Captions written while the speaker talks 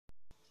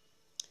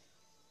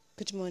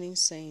Good morning,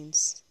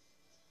 saints.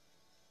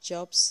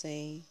 Job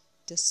say,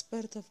 "The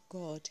Spirit of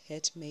God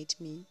had made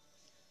me,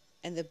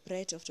 and the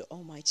breath of the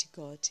Almighty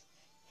God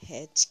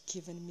had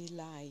given me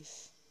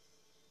life."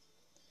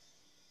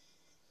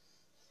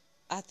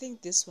 I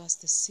think this was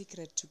the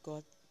secret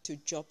to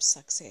Job's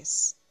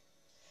success.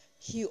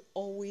 He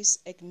always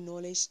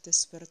acknowledged the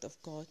Spirit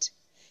of God.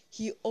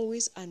 He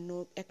always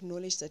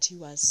acknowledged that he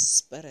was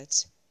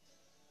spirit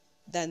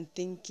than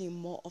thinking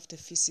more of the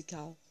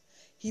physical.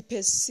 He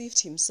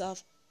perceived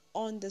himself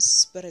on the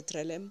spirit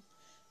realm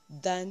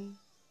than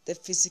the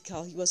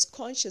physical. He was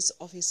conscious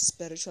of his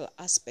spiritual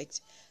aspect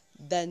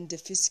than the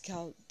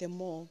physical the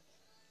more.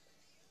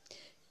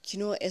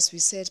 As we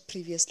said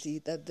previously,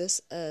 that this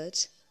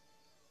earth,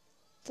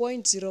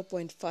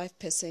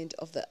 0.5%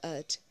 of the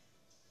earth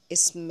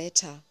is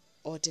matter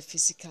or the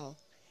physical,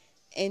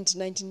 and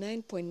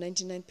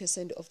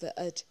 99.99% of the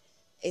earth,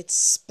 it's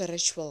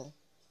spiritual.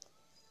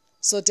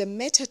 So the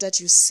matter that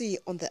you see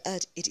on the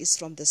earth, it is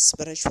from the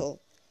spiritual.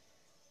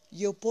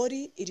 Your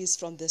body, it is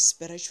from the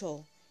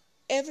spiritual.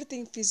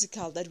 Everything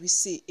physical that we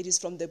see, it is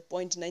from the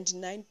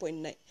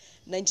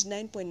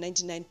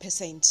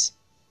 99.99%.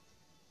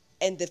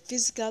 And the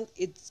physical,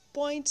 it's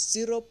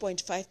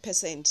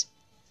 0.5%.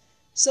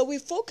 So we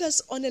focus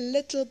on a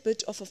little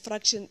bit of a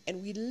fraction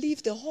and we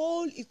leave the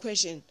whole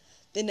equation,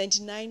 the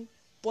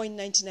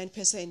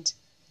 99.99%.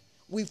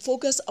 We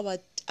focus our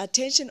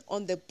attention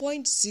on the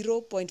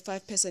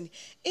 0.5%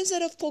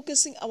 instead of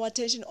focusing our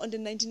attention on the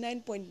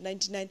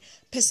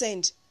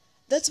 99.99%.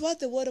 That's what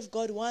the Word of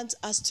God wants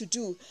us to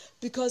do,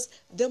 because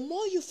the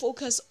more you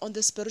focus on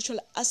the spiritual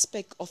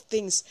aspect of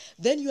things,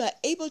 then you are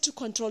able to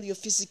control your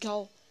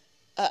physical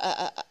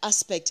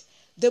aspect.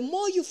 The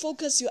more you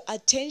focus your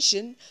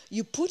attention,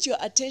 you put your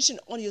attention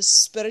on your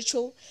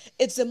spiritual,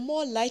 it's the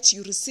more light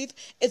you receive,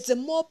 it's the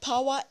more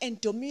power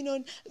and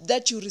dominion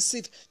that you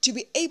receive to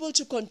be able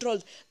to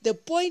control the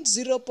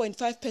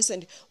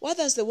 0.5%. What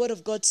does the Word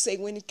of God say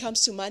when it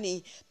comes to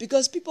money?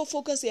 Because people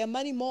focus their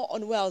money more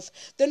on wealth.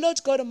 The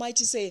Lord God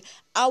Almighty say,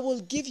 "I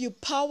will give you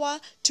power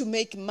to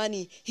make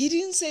money." He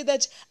didn't say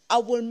that I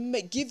will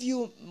give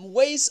you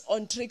ways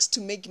on tricks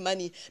to make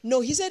money. No,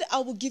 he said, "I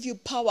will give you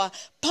power."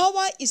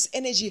 Power is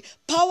energy.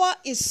 Power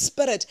is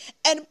spirit.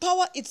 And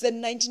power is the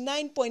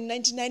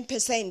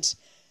 99.99%.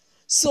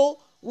 So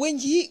when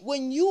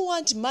you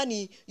want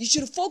money, you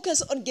should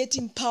focus on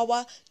getting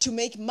power to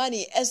make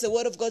money. As the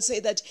Word of God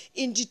says that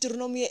in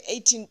Deuteronomy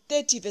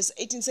 18:30 verse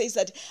 18 says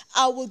that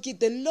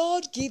the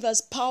Lord give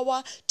us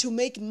power to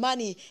make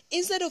money,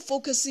 instead of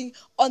focusing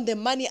on the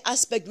money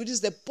aspect, which is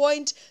the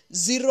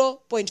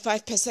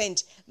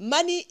 0.5%.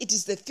 Money, it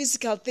is the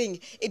physical thing.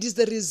 It is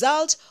the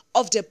result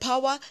of the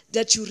power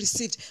that you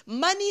received.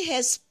 Money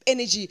has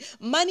energy,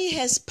 money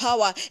has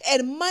power,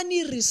 and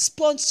money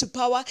responds to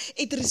power,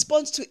 it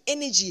responds to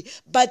energy.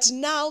 But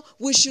now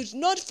we should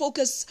not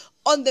focus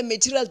on the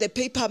material, the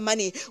paper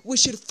money. We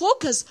should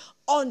focus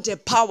on the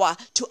power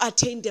to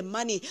attain the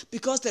money,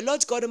 because the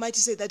Lord God Almighty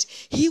said that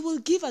He will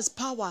give us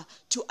power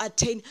to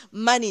attain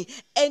money.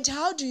 And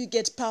how do you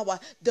get power?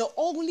 The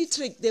only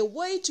trick, the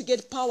way to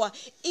get power,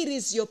 it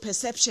is your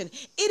perception.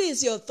 It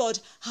is your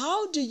thought.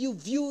 How do you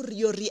view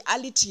your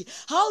reality?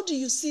 How do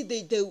you see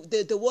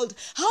the world?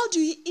 How do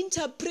you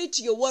interpret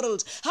your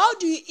world? How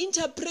do you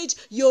interpret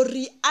your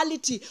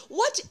reality?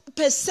 What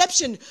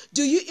perception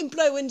do you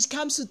employ when it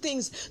comes to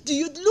things? Do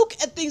you look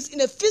at things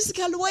in a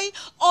physical way,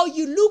 or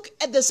you look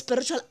at the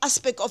spiritual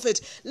aspect of it?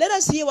 Let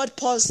us hear what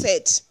Paul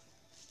said.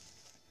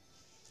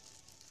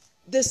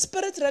 The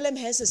spirit realm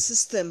has a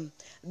system.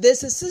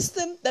 There's a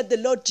system that the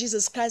Lord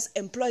Jesus Christ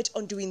employed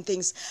on doing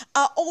things.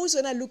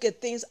 When I look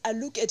at things, I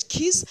look at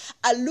keys,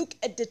 I look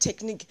at the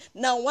technique.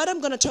 Now, what I'm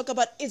going to talk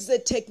about is the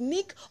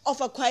technique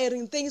of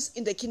acquiring things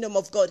in the kingdom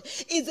of God.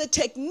 It's the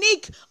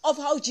technique of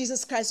how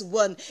Jesus Christ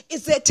won.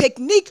 It's the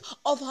technique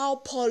of how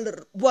Paul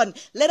won.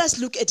 Let us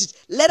look at it.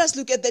 Let us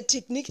look at the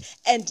technique,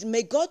 and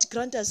may God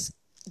grant us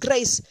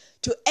grace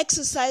to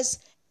exercise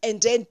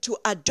and then to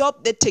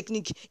adopt the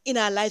technique in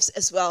our lives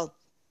as well.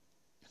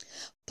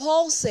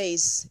 Paul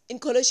says in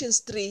Colossians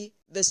 3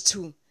 verse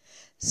 2,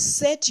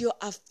 "Set your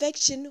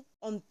affection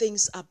on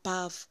things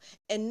above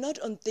and not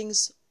on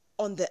things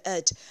on the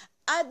earth."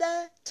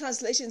 Other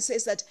translation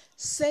says that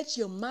set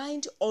your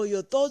mind or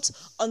your thoughts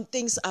on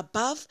things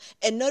above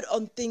and not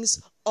on things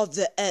of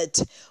the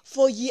earth.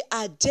 For ye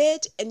are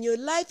dead, and your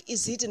life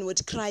is hidden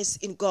with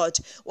Christ in God.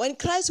 When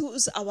Christ, who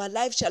is our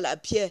life, shall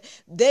appear,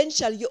 then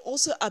shall you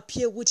also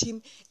appear with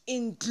him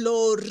in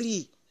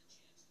glory.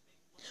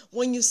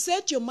 When you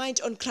set your mind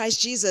on Christ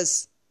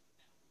Jesus,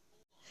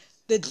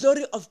 the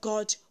glory of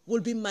God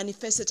will be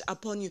manifested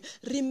upon you.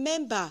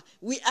 Remember,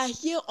 we are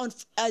here on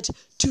earth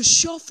to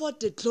show forth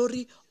the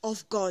glory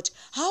of God.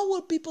 How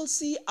will people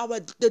see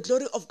the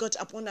glory of God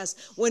upon us?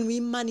 When we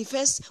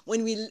manifest,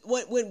 when we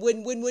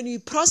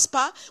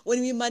prosper,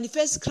 when we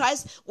manifest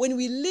Christ, when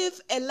we live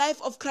a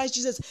life of Christ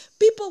Jesus,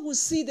 people will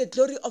see the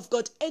glory of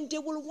God and they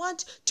will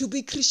want to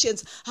be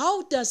Christians.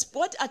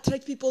 What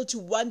attracts people to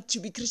want to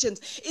be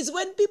Christians is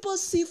when people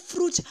see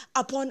fruit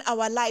upon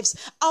our lives.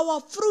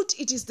 Our fruit,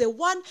 it is the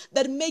one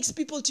that makes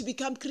people to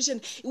become Christian.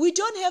 We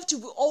don't have to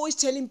be always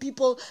telling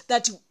people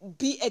that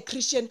be a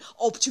Christian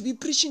or to be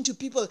preaching to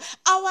people.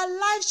 Our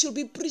lives should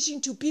be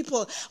preaching to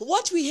people.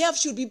 What we have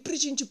should be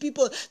preaching to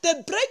people.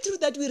 The breakthrough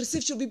that we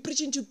receive should be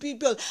preaching to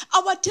people.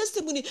 Our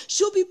testimony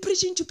should be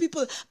preaching to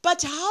people.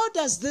 But how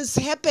does this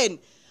happen?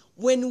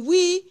 When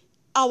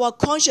our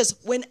conscience,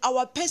 when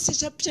our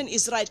perception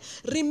is right.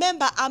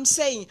 Remember, I'm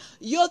saying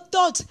your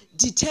thoughts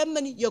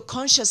determine your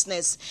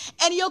consciousness,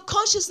 and your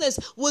consciousness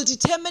will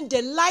determine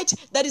the light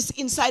that is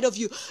inside of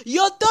you.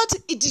 Your thought,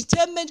 it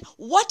determines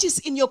what is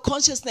in your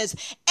consciousness,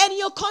 and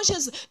your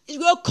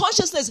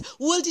consciousness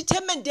will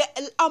determine the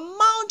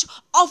amount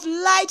of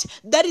light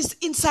that is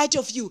inside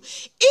of you.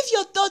 If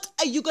your thought,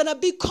 you're gonna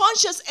be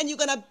conscious and you're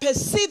gonna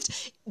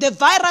perceive the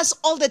virus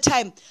all the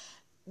time,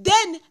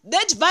 then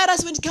that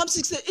virus, when it comes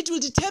to it, will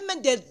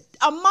determine the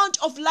amount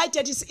of light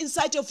that is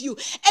inside of you.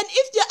 And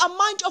if the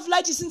amount of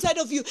light is inside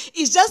of you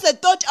is just a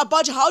thought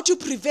about how to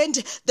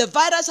prevent the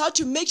virus, how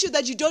to make sure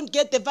that you don't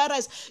get the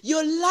virus,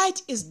 your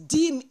light is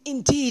dim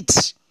indeed.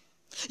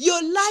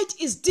 Your light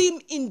is dim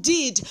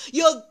indeed.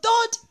 Your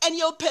thought and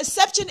your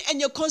perception and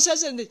your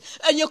consciousness,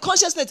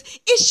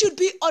 it should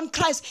be on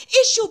Christ.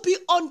 It should be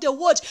on the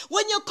word.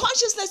 When your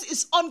consciousness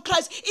is on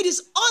Christ, it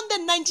is on the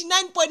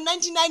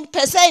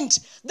 99.99%.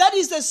 That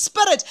is the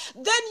spirit.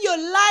 Then your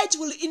light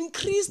will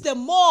increase the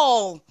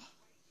more.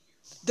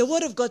 The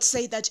word of God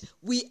says that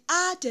we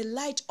are the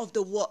light of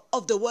the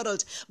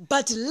world,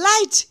 but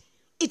light,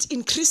 it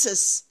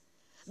increases.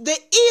 There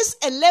is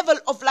a level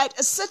of light,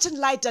 a certain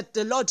light that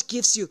the Lord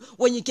gives you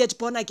when you get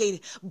born again.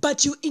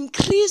 But you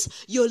increase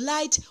your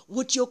light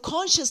with your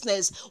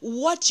consciousness,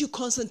 what you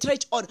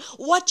concentrate on,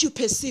 what you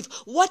perceive,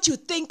 what you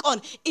think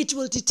on. It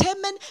will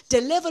determine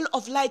the level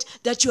of light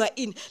that you are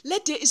in. There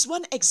is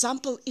one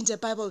example in the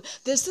Bible.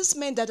 There's this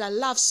man that I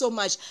love so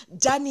much,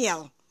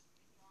 Daniel.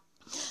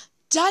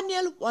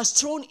 Daniel was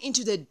thrown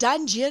into the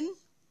dungeon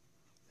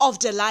of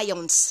the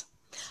lions.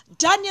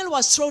 Daniel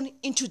was thrown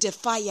into the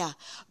fire.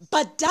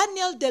 But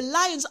Daniel, the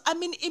lions,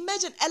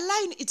 imagine a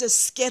lion is a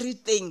scary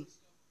thing.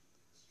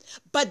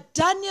 But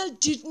Daniel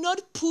did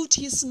not put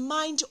his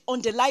mind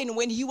on the lion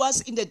when he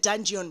was in the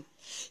dungeon.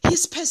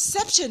 His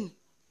perception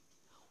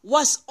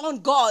was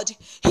on God.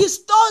 His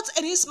thoughts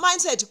and his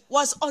mindset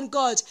was on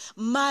God.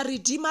 My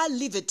Redeemer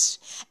liveth.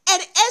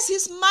 And as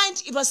his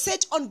mind was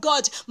set on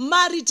God,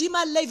 my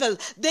Redeemer level,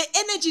 the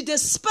energy, the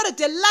spirit,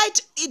 the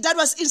light that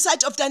was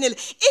inside of Daniel,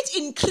 it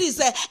increased,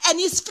 and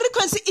his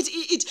frequency,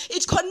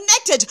 it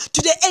connected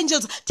to the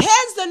angels.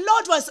 Hence the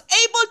Lord was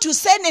able to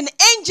send an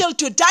angel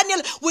to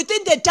Daniel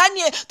within the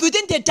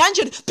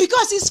dungeon,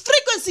 because his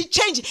frequency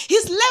changed.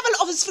 His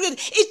level of his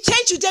frequency, it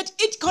changed to that,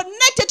 it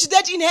connected to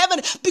that in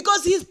heaven,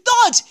 because his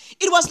thought,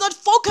 it was not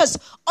focused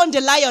on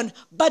the lion,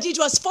 but it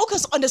was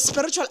focused on the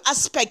spiritual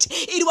aspect.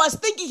 It was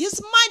thinking, his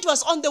mind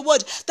was on the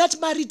word, that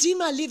my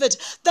Redeemer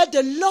liveth, that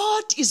the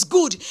Lord is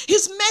good,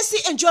 his mercy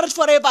endureth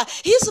forever.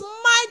 His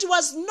mind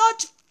was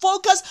not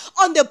focus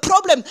on the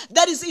problem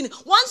that is in.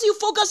 Once you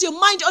focus your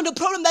mind on the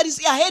problem that is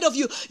ahead of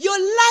you, your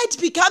light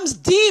becomes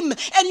dim,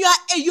 and you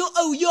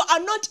are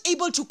not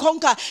able to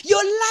conquer.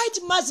 Your light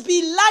must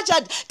be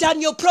larger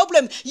than your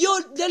problem.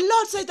 The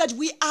Lord said that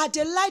we are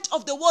the light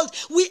of the world.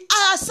 We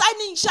are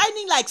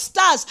shining like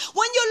stars.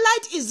 When your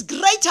light is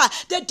greater,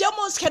 the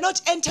demons cannot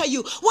enter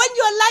you. When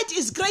your light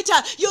is greater,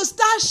 your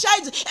star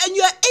shines, and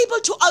you are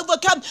able to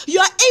overcome. You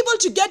are able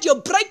to get your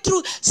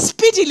breakthrough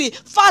speedily,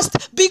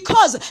 fast,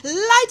 because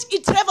light,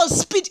 it travels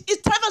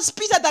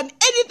speeder than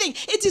anything.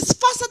 It is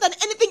faster than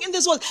anything in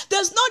this world.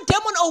 There's no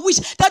demon or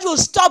witch that will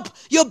stop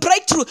your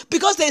breakthrough,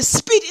 because there's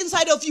speed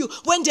inside of you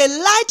when the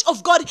light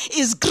of God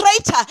is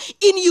greater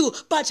in you.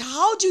 But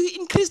how do you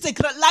increase the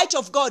light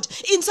of God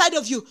inside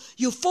of you?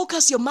 You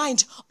focus your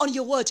mind on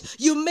your word.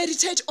 You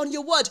meditate on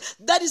your word.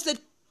 That is the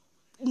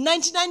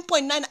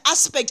 99.9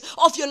 aspect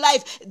of your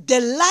life. The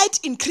light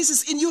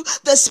increases in you.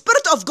 The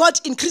Spirit of God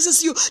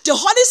increases you. The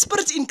Holy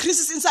Spirit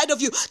increases inside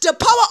of you. The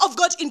power of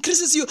God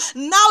increases you.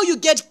 Now you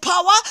get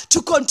power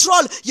to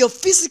control your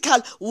physical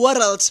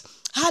world.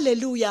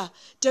 Hallelujah.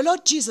 The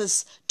Lord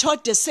Jesus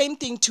taught the same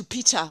thing to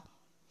Peter.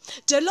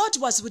 The Lord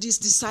was with his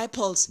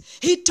disciples.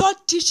 He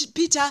taught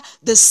Peter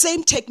the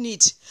same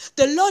technique.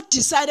 The Lord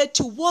decided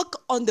to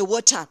walk on the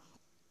water.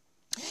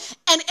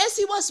 And as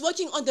he was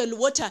walking on the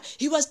water,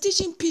 he was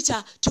teaching Peter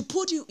to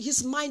put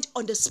his mind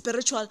on the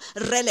spiritual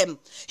realm.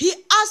 He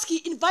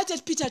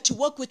invited Peter to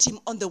walk with him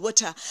on the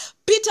water.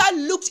 Peter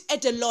looked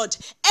at the Lord.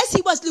 As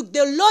he was looking,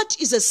 the Lord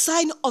is a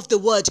sign of the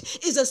word,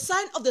 is a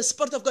sign of the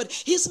Spirit of God.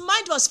 His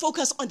mind was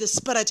focused on the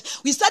Spirit.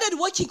 We started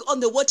walking on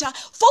the water,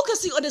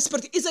 focusing on the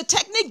Spirit. It's a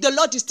technique the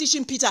Lord is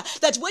teaching Peter,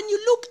 that when you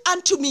look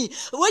unto me,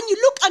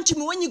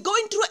 when you're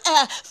going through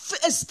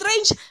a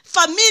strange,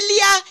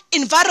 familiar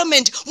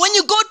environment, when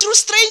you go through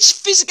strange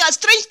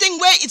thing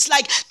where it's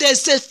like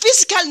there's a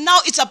physical now,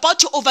 it's about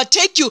to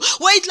overtake you,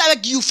 where it's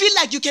like you feel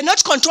like you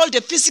cannot control the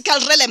physical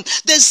realm.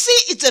 The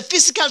sea, it's a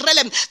physical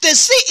realm. The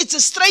sea, it's a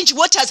strange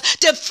waters.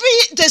 The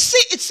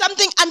sea, it's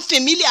something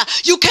unfamiliar.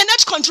 You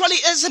cannot control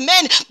it as a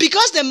man,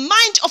 because the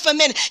mind of a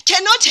man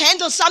cannot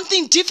handle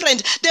something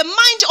different. The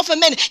mind of a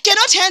man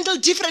cannot handle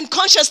different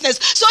consciousness.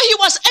 So he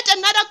was at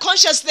another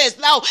consciousness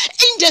now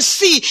in the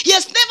sea. He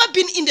has never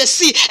been in the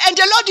sea, and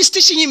the Lord is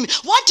teaching him,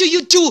 what do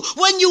you do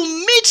when you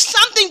meet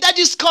something that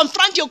is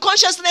confront your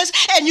consciousness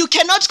and you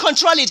cannot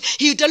control it?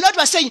 The Lord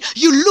was saying,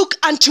 you look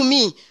unto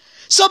me.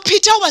 So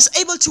Peter was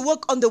able to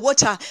walk on the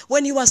water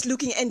when he was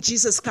looking at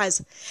Jesus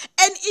Christ.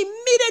 And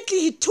immediately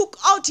he took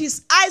out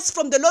his eyes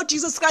from the Lord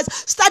Jesus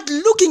Christ, started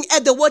looking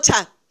at the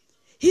water.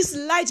 His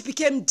light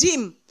became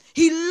dim.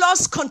 He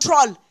lost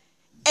control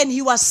and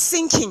he was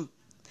sinking.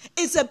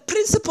 It's a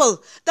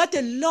principle that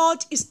the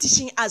Lord is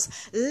teaching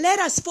us. Let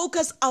us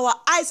focus our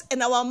eyes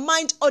and our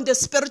mind on the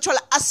spiritual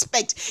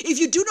aspect. If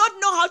you do not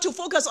know how to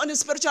focus on the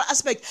spiritual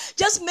aspect,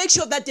 just make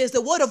sure that there's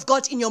the word of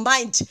God in your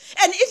mind.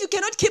 And if you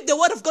cannot keep the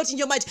word of God in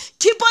your mind,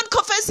 keep on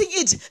confessing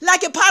it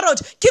like a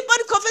parrot. Keep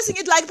on confessing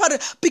it like a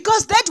parrot,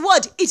 because that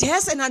word, it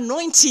has an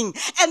anointing.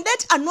 And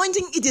that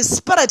anointing, it is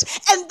spirit.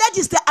 And that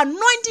is the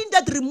anointing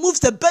that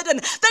removes the burden.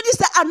 That is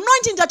the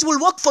anointing that will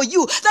work for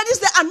you. That is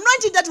the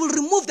anointing that will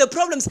remove the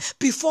problems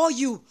before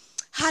you.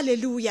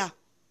 Hallelujah.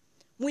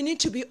 We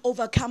need to be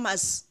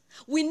overcomers.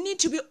 We need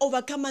to be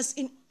overcomers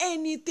in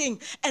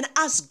anything and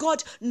ask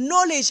God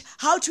knowledge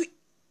how to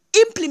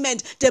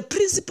implement the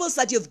principles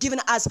that you've given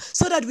us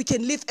so that we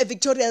can live a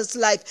victorious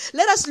life.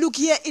 Let us look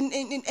here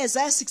in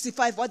Isaiah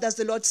 65. What does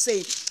the Lord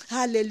say?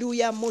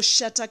 Hallelujah.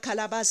 Moshata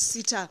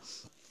kalabasita.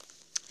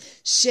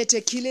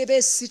 Shete kilebe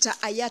sita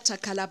ayata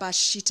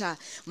kalabashita.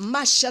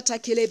 Mashata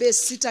kilebe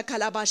sita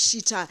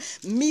kalabashita.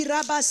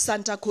 Miraba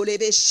santa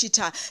kolebe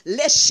shita.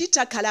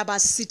 Leshita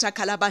kalabasita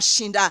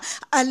kalabashinda.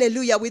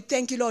 Hallelujah. We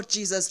thank you, Lord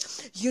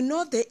Jesus. You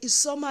know, there is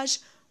so much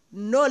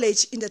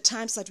knowledge in the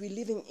times that we're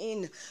living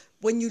in.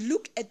 When you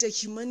look at the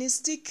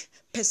humanistic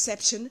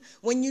perception,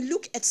 when you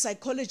look at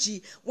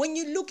psychology, when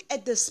you look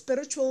at the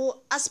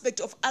spiritual aspect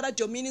of other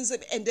dominions,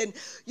 and then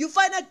you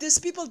find that these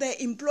people, they're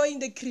employing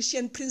the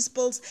Christian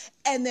principles,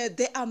 and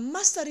they are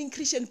mastering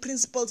Christian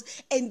principles,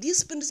 and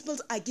these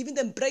principles are giving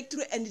them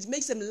breakthrough, and it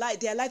makes them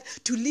their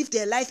life to live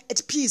their life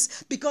at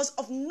peace because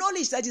of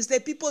knowledge that is there.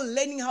 People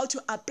learning how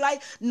to apply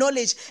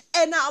knowledge.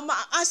 And I'm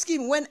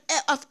asking, when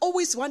I've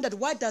always wondered,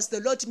 what does the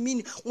Lord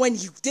mean when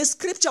this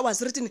scripture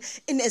was written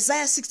in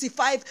Isaiah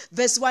 65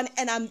 verse 1,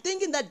 and I'm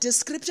thinking that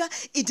this scripture,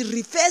 it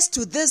refers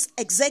to this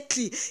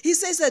exactly. He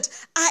says that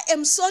I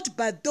am sought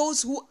by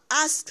those who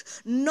ask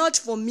not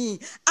for me.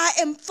 I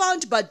am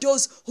found by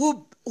those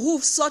who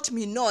sought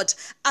me not.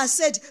 I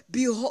said,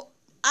 behold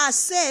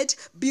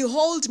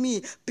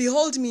me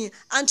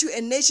unto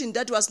a nation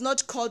that was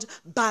not called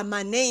by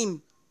my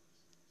name.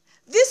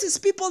 This is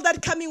people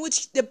that coming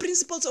with the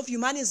principles of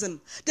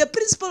humanism, the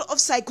principle of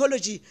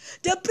psychology,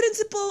 the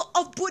principle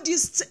of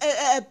Buddhist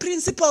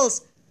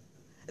principles.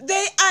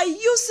 They are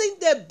using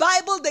the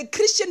Bible, the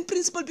Christian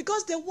principle,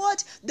 because the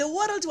world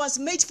was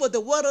made for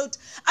the world.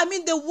 I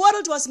mean, the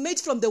world was made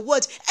from the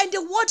word, and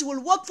the word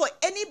will work for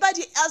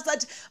anybody else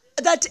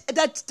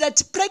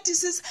that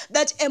practices,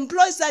 that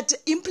employs, that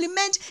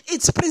implement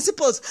its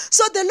principles.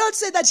 So the Lord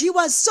said that he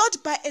was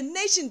sought by a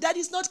nation that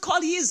is not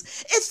called his.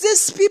 It's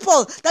these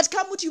people that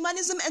come with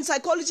humanism and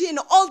psychology and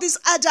all these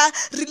other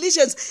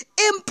religions,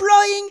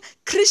 employing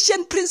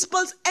Christian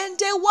principles, and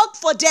they work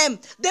for them.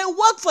 They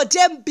work for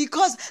them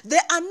because they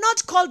are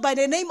not called by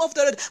the name of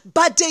the Lord,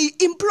 but they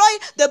employ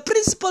the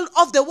principle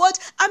of the word.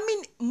 I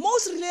mean,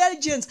 most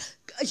religions,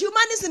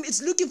 humanism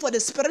is looking for the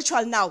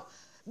spiritual now.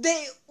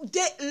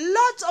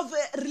 Lots of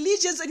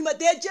religions,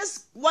 they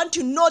just want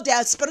to know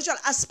their spiritual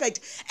aspect,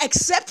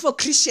 except for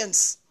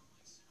Christians.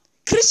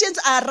 Christians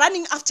are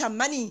running after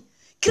money.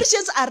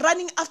 Christians are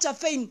running after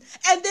fame,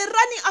 and they're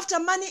running after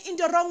money in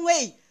the wrong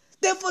way.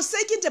 They're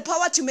forsaking the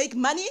power to make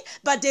money,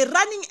 but they're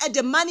running at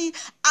the money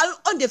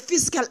on the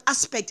physical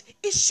aspect.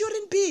 It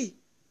shouldn't be.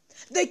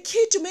 The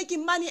key to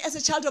making money as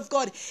a child of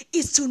God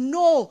is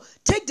to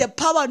take the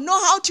power, know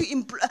how to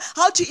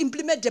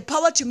implement the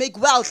power to make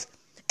wealth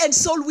and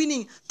soul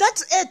winning.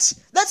 That's it.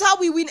 That's how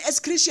we win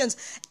as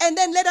Christians. And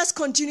then let us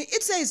continue.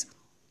 It says,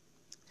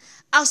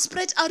 I'll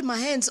spread out my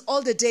hands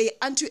all the day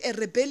unto a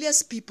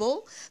rebellious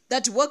people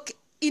that work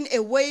in a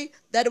way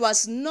that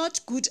was not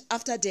good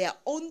after their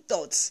own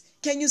thoughts.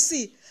 Can you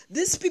see?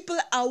 These people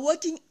are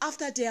working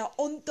after their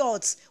own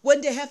thoughts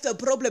when they have a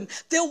problem.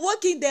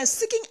 They're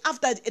seeking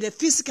after the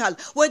physical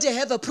when they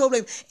have a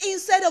problem,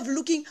 instead of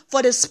looking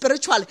for the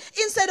spiritual,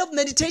 instead of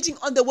meditating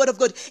on the word of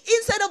God,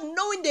 instead of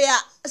knowing their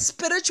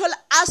spiritual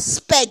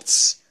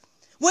aspects.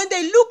 When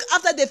they look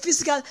after the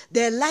physical,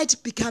 their light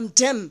become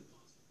dim.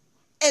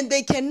 And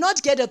they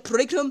cannot get a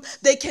breakthrough.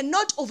 They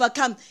cannot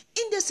overcome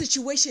in the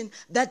situation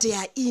that they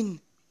are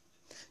in.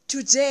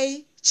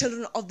 Today,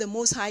 children of the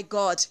Most High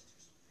God,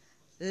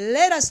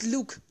 let us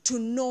look to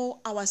know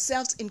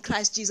ourselves in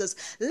Christ Jesus.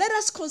 Let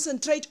us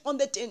concentrate on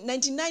the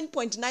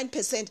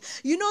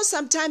 99.9%. You know,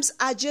 sometimes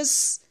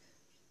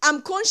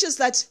I'm conscious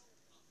that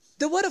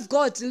the word of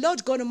God, the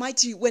Lord God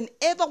Almighty, when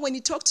He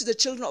talked to the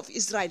children of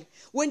Israel,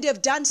 when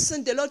they've done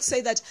sin, the Lord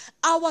said that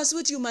I was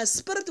with you, my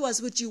spirit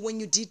was with you when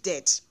you did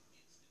that.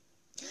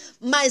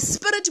 My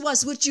spirit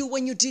was with you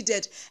when you did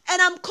it.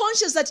 And I'm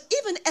conscious that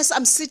even as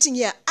I'm sitting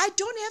here, I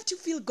don't have to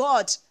feel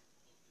God.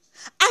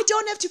 I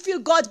don't have to feel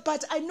God,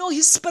 but I know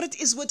His Spirit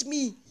is with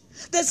me.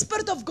 The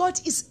Spirit of God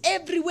is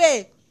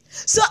everywhere.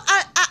 So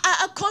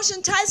I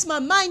conscientize my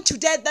mind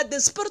today that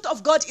the Spirit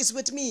of God is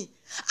with me.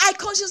 I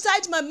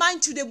conscientize my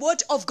mind to the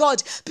Word of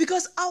God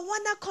because I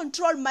want to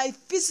control my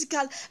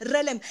physical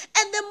realm. And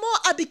the more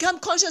I become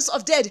conscious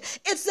of that,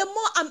 it's the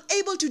more I'm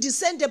able to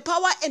discern the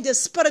power and the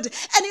Spirit.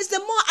 And it's the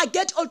more I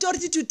get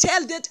authority to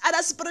tell that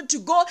other spirit to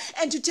go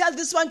and to tell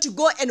this one to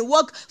go and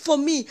work for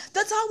me.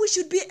 That's how we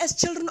should be as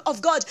children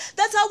of God.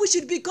 That's how we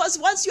should be, because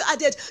once you are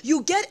dead,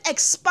 you get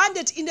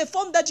expanded in the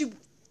form that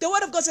the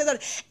word of God says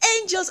that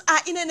angels are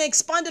in an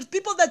expanded,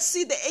 people that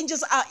see the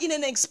angels are in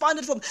an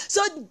expanded form.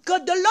 So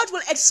God, the Lord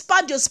will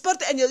expand your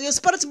spirit and your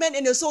spirit man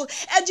and your soul,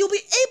 and you'll be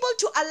able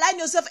to align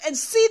yourself and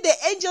see the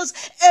angels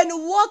and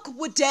walk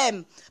with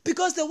them.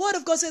 Because the word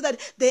of God says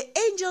that the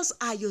angels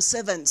are your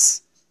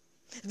servants.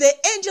 The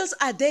angels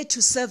are there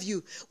to serve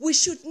you. We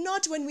should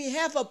not, when we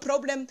have a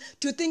problem,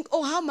 to think,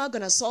 oh, how am I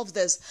going to solve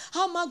this?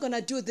 How am I going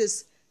to do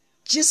this?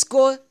 Just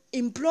go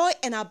employ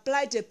and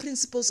apply the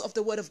principles of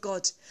the word of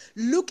God.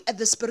 Look at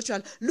the spiritual,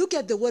 look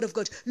at the word of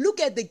God, look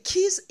at the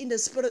keys in the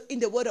spirit, in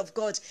the word of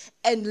God,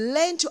 and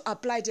learn to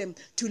apply them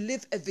to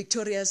live a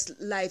victorious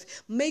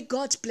life. May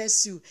God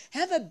bless you.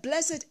 Have a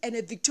blessed and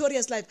a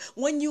victorious life.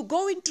 When you're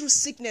going through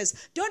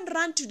sickness, don't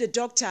run to the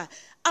doctor.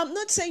 I'm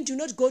not saying do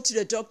not go to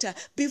the doctor.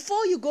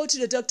 Before you go to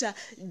the doctor,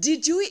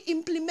 did you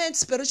implement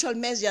spiritual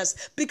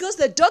measures? Because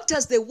the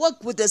doctors, they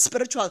work with the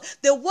spiritual.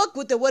 They work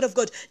with the word of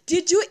God.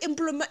 Did you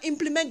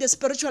implement the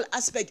spiritual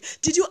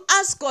aspect? Did you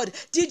ask God?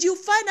 Did you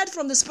find out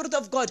from the Spirit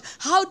of God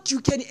how you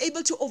can be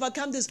able to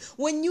overcome this?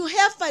 When you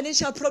have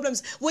financial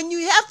problems, when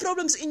you have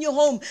problems in your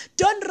home,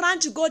 don't run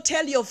to go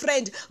tell your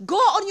friend. Go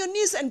on your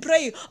knees and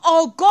pray,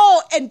 or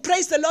go and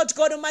praise the Lord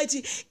God Almighty.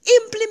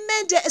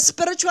 Implement the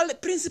spiritual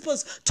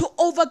principles to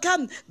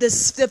overcome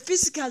the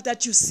physical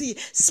that you see.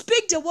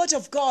 Speak the word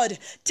of God.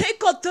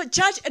 Take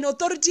charge and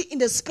authority in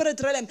the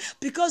spirit realm,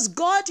 because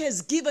God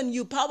has given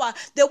you power.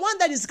 The one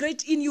that is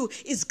great in you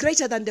is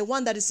greater than the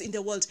one that is in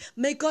the world.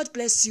 May God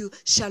bless you.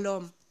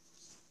 Shalom.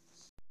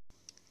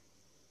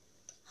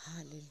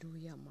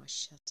 Hallelujah.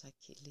 Mashata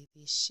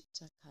kilebe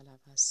shita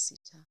kalaba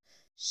sita.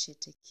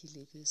 Shete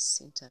kilebe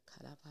sinta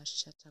kalaba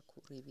shata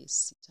kurebe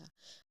sita.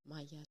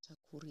 Mayata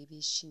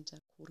kurebe shinta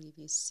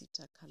kurebe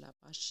sita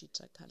kalaba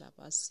shita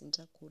kalaba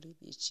sinta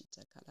kurebe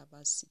shita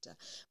kalaba sita.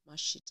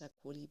 Mashita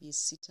kurebe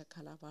sita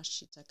kalaba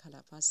shita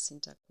kalaba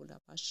sinta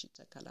kulaba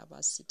shita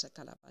kalaba sita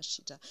kalaba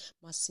shita.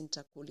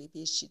 Masinta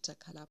kurebe shita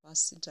kalaba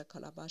sinta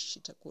kalaba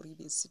shita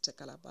kurebe sita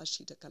kalaba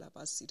shita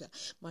kalaba sita.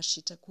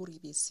 Mashita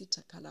kurebe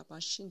sita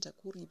kalaba shinta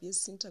kurebe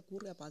sinta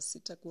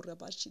kurabasita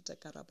kurabashita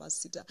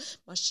karabasita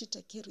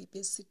mashita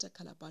keribesita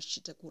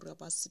kalabashita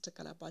kurabasita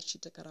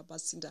kalabashita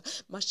karabasinda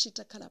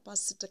mashita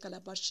kalabasita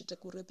kalabashita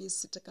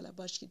kurabesita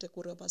kalabashita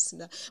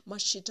kurabasinda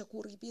mashita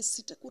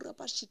kuribesita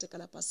kurabashita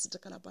kalabasita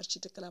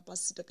kalabashita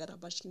kalabasita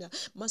karabashina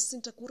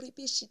masinta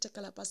kuribeshita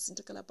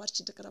kalabasita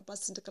kalabashita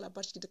karabasinda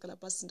kalabashita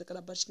kalabasinda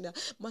kalabashina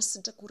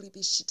masinta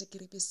kuribeshita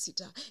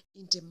kiribesita.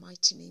 In the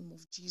mighty name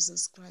of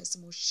Jesus Christ,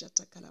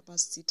 moshata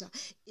kalabasita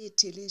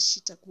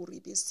eteleshita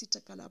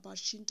kuribesita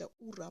kalabashinda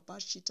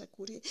urabashita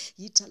kure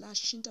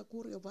yitalashinda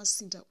kure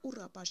basinda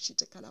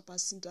urabashita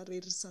kalabasinda.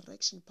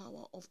 Resurrection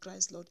power of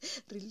Christ, Lord,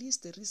 release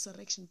the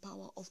resurrection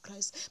power of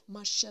Christ.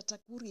 Mashata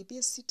kure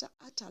besita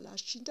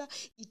atalashinda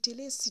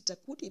itelesita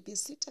kure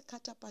besita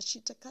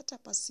katapashita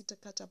katapasita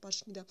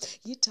katapashinda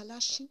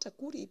yitalashinda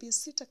kure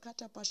besita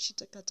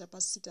katapashita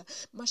katapasita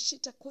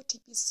mashita koti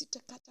besita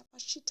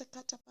katapashita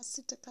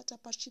katapasita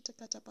katapashita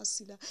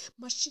katapasila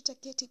mashita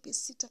keti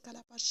besita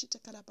kalapashita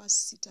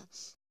kalabasita.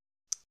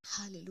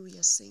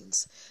 Hallelujah,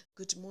 saints.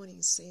 Good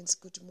morning, saints.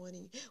 Good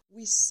morning.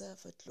 We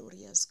serve a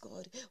glorious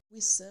God. We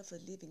serve a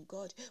living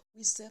God.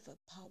 We serve a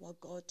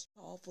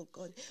powerful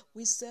God.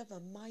 We serve a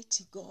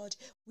mighty God.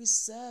 We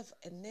serve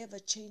a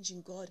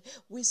never-changing God.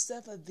 We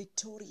serve a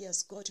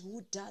victorious God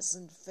who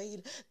doesn't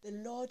fail. The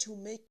Lord who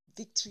make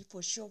victory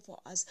for sure for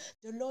us.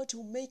 The Lord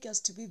who make us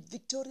to be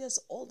victorious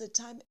all the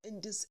time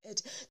in this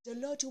earth. The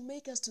Lord who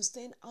make us to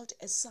stand out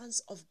as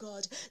sons of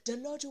God. The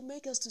Lord who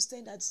make us to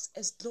stand as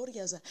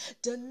glorious.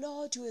 The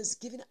Lord who has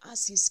given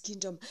us his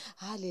kingdom.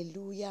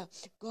 Hallelujah.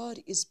 God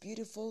is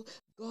beautiful.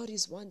 God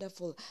is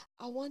wonderful.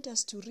 I want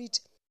us to read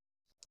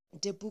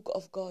the book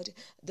of God,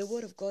 the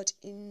word of God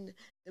in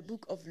the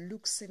book of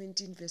Luke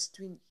 17 verse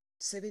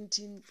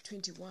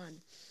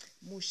 17:21.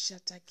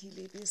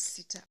 Mushatakilebe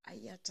sita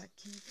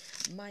ayataki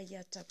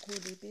mayata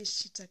kolebe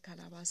shita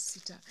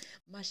kalabasita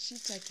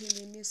mashita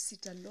keleme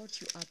sita. Lord,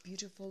 you are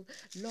beautiful.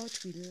 Lord,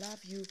 we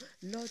love you.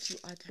 Lord, you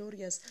are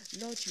glorious.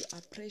 Lord, you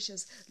are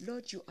precious.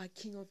 Lord, you are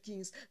King of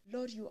Kings.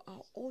 Lord, you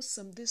are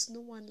awesome. There's no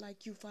one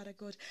like you, Father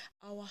God.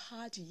 Our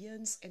heart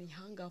yearns and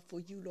hunger for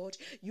you, Lord.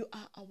 You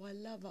are our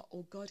lover,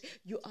 oh God.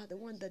 You are the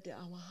one that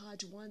our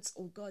heart wants,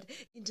 oh God.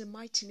 In the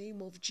mighty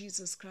name of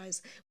Jesus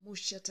Christ.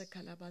 Mushata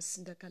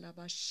kalabasinda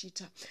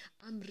kalabashita.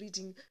 I'm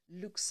reading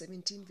Luke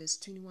 17 verse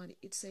 21.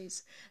 It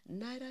says,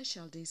 neither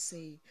shall they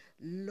say,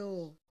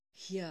 lo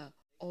here,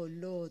 or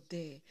lo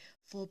there.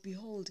 For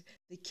behold,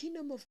 the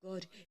kingdom of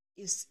God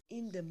is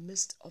in the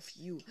midst of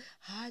you.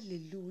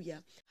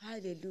 Hallelujah.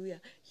 Hallelujah.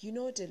 You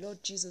know, the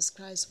Lord Jesus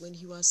Christ, when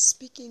he was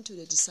speaking to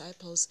the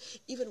disciples,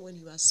 even when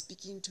he was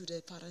speaking to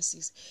the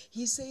Pharisees,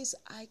 he says,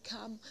 I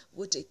come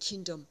with a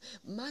kingdom.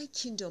 My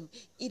kingdom,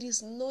 it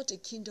is not a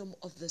kingdom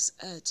of this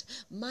earth.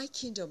 My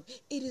kingdom,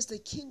 it is the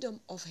kingdom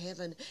of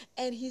heaven.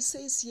 And he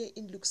says here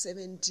in Luke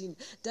 17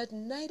 that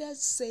neither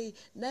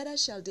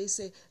shall they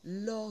say,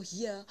 lo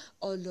here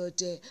or lo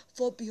there.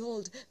 For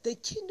behold, the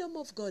kingdom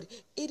of God,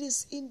 it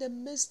is in the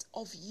midst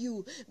of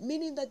you,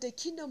 meaning that the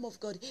kingdom of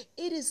God,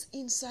 it is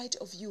inside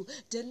of you.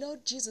 The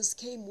Lord Jesus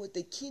came with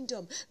the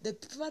kingdom. The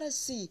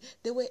Pharisee,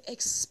 they were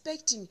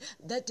expecting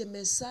that the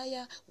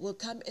Messiah will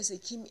come as a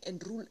king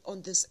and rule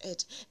on this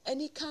earth.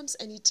 And he comes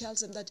and he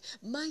tells them that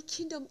my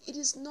kingdom, it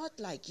is not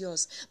like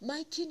yours.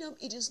 My kingdom,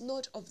 it is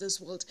not of this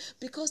world.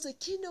 Because the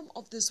kingdom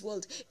of this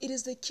world, it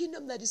is the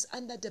kingdom that is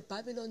under the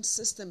Babylon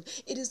system.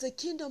 It is the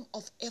kingdom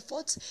of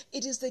efforts.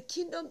 It is the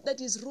kingdom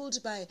that is ruled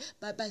by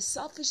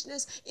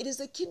selfishness. It is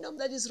the kingdom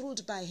that is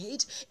ruled by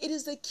hate. It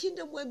is the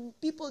kingdom where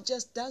people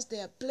just does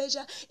their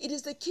pleasure. It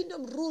is the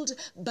kingdom ruled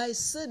by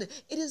sin.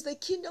 It is the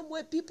kingdom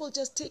where people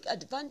just take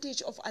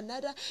advantage of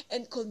another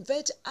and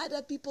convert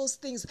other people's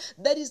things.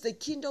 That is the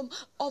kingdom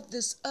of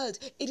this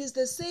earth. It is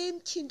the same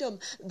kingdom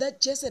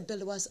that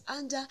Jezebel was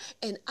under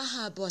and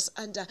Ahab was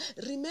under.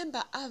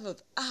 Remember,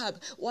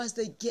 Ahab was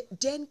the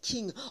then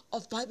king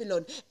of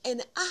Babylon,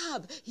 and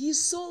Ahab, he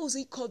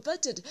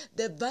converted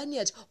the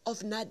vineyard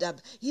of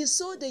Nadab. He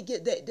saw the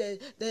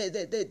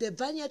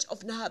vineyard of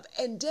Nahab,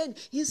 and then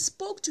he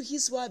spoke to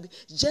his wife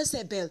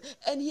Jezebel,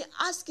 and he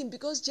asked him,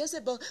 because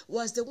Jezebel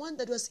was the one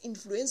that was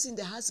influencing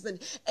the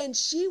husband, and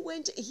he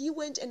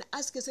went and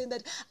asked her, saying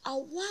that I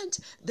want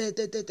the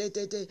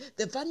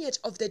vineyard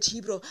of that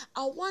Hebrew.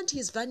 I want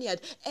his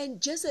vineyard.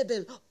 And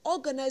Jezebel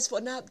organized for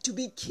Nahab to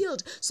be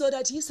killed so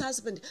that his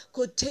husband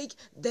could take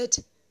that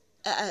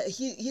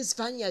his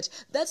vineyard.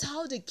 That's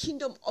how the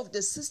kingdom of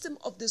the system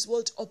of this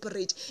world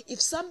operate. If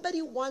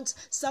somebody wants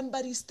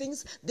somebody's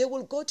things, they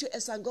will go to a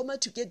Sangoma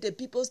to get the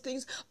people's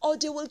things, or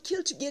they will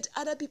kill to get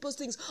other people's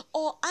things,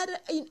 or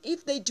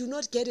if they do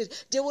not get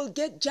it, they will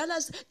get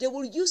jealous. They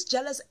will use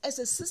jealous as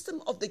a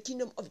system of the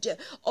kingdom of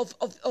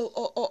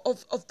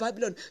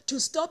Babylon to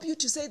stop you,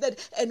 to say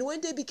that. And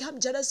when they become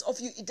jealous of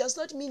you, it does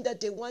not mean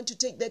that they want to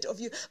take that of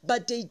you,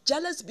 but they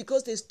jealous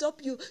because they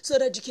stop you so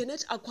that you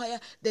cannot acquire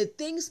the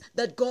things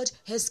that God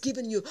has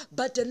given you.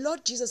 But the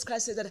Lord Jesus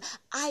Christ said that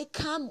I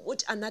come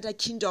with another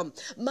kingdom.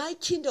 My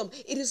kingdom,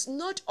 it is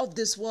not of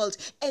this world,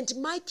 and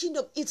my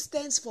kingdom, it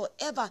stands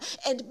forever,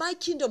 and my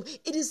kingdom,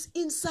 it is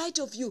inside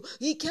of you.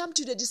 He came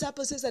to the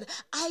disciples, says that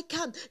I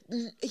come.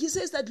 He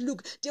says that,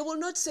 look, they will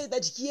not say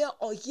that here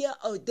or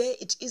there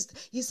it is.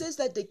 He says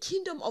that the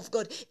kingdom of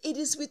God, it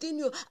is within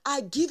you.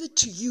 I give it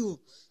to you.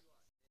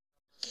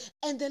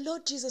 And the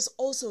Lord Jesus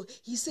also,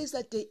 he says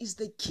that there is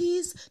the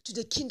keys to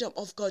the kingdom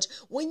of God.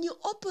 When you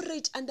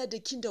operate under the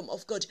kingdom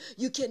of God,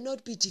 you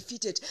cannot be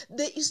defeated.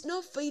 There is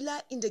no failure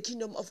in the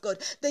kingdom of God.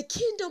 The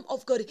kingdom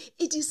of God,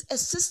 it is a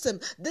system.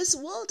 This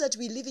world that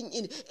we're living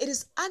in, it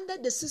is under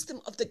the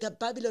system of the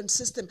Babylon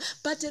system.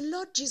 But the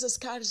Lord Jesus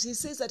Christ, he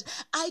says that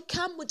I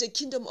come with the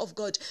kingdom of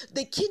God.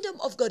 The kingdom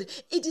of God,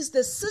 it is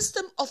the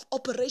system of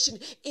operation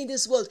in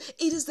this world.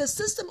 It is the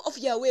system of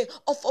Yahweh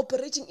of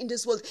operating in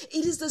this world.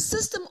 It is the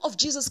system of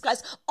Jesus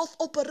Christ of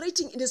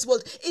operating in this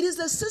world. It is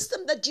the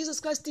system that Jesus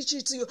Christ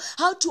teaches you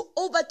how to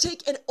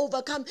overtake and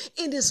overcome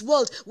in this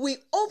world. We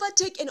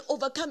overtake and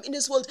overcome in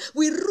this world.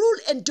 We rule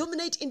and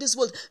dominate in this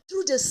world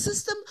through the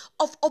system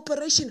of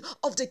operation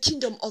of the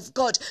kingdom of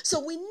God. So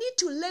we need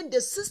to learn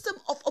the system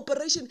of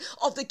operation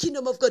of the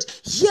kingdom of God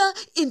here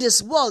in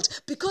this world,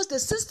 because the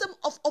system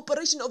of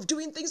operation of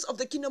doing things of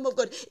the kingdom of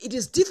God, it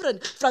is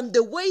different from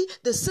the way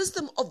the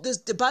system of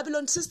the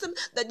Babylon system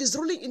that is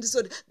ruling in this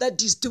world,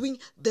 that is doing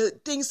the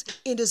things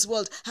in this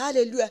world.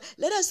 Hallelujah.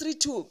 Let us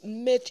read to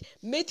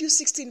Matthew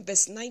 16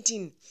 verse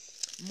 19.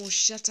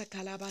 Moshata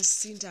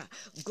Kalabasinta.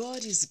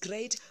 God is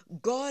great.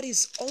 God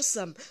is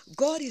awesome.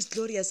 God is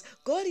glorious.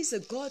 God is a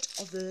God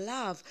of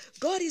love.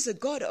 God is a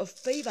God of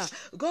favor.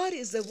 God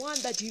is the one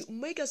that He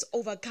make us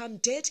overcome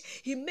death.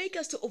 He make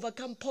us to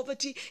overcome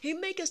poverty. He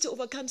make us to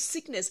overcome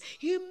sickness.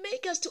 He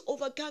make us to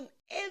overcome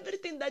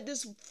everything that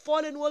this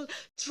fallen world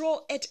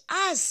throw at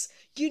us.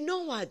 You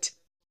know what?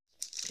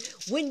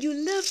 When you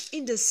live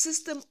in the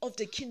system of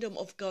the kingdom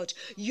of God,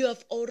 you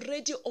have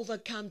already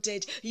overcome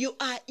death. You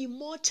are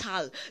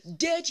immortal.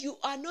 Death, you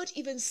are not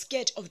even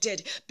scared of death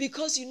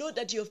because you know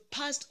that you have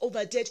passed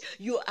over death.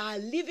 You are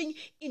living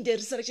in the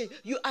resurrection.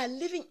 You are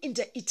living in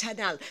the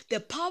eternal.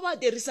 The power,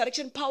 the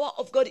resurrection power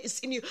of God is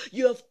in you.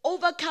 You have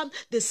overcome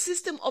the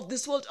system of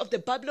this world, of the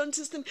Babylon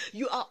system.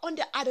 You are on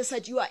the other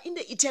side. You are in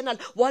the eternal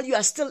while you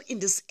are still in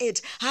this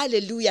earth.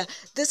 Hallelujah.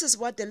 This is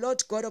what the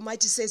Lord God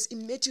Almighty says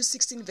in Matthew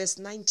 16 verse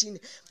 19.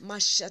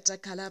 Mashata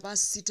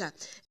Kalabasita.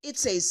 It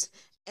says,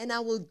 and I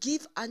will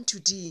give unto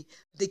thee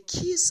the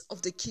keys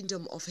of the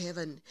kingdom of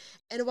heaven,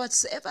 and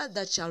whatsoever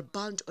that shall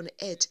bound on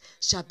earth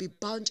shall be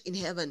bound in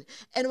heaven,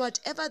 and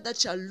whatever that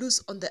shall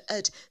loose on the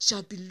earth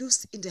shall be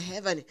loosed in the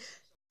heaven.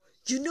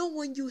 You know,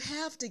 when you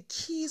have the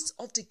keys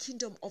of the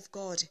kingdom of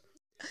God,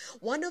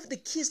 one of the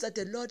keys that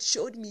the Lord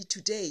showed me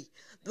today,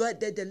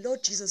 that the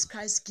Lord Jesus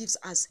Christ gives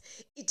us,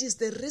 it is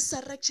the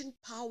resurrection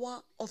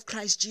power of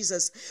Christ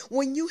Jesus.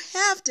 When you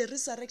have the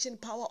resurrection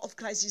power of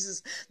Christ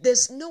Jesus,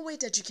 there's no way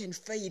that you can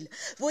fail.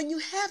 When you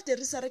have the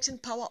resurrection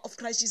power of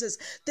Christ Jesus,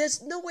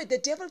 there's no way the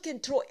devil can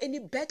throw any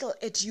battle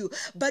at you.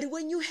 But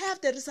when you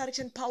have the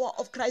resurrection power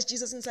of Christ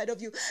Jesus inside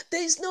of you,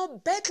 there is no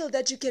battle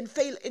that you can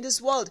fail in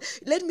this world.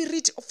 Let me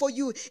read for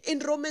you in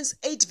Romans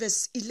 8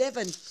 verse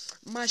 11.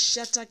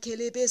 Mashata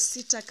kelebe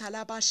sita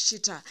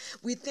kalabashita.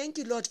 We thank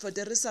you, Lord, for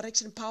the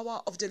resurrection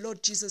power of the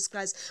Lord Jesus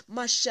Christ.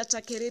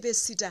 Mashata kelebe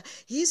sita.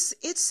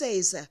 It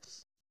says,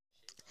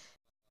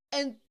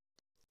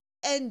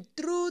 and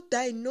through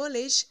thy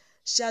knowledge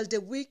shall the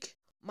weak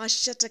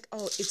mashata.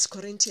 Oh, it's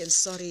Corinthians.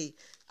 Sorry,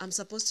 I'm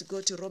supposed to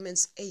go to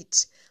Romans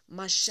 8.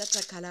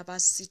 Mashata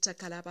kalabasita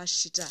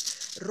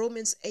kalabashita.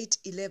 Romans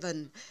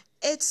 8:11.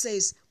 It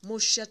says,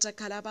 Moshata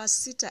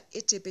kalabasita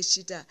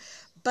etebeshita.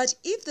 But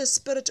if the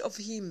spirit of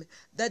him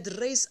that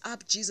raised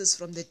up Jesus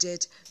from the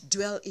dead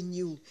dwell in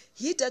you,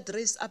 he that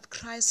raised up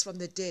Christ from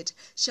the dead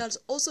shall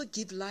also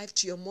give life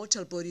to your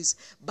mortal bodies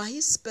by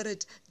his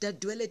spirit that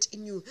dwelleth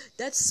in you.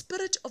 That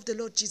spirit of the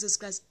Lord Jesus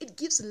Christ, it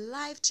gives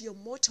life to your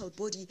mortal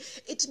body.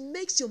 It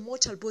makes your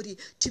mortal body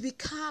to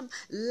become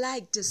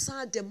like the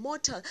son,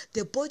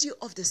 the body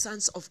of the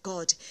sons of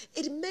God.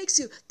 It makes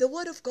you, the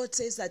word of God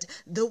says that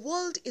the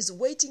world is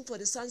waiting for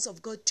the sons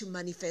of God to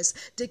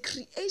manifest. The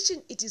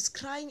creation, it is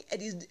crying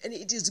and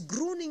it is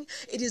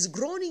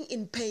groaning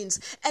in pains,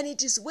 and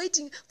it is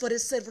waiting for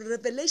the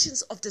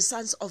revelations of the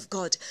sons of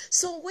God.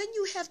 So when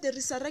you have the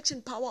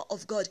resurrection power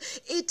of God,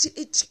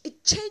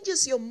 it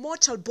changes your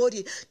mortal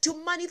body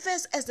to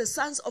manifest as the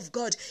sons of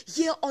God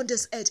here on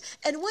this earth.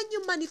 And when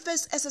you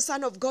manifest as a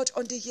son of God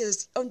on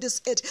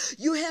this earth,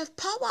 you have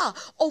power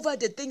over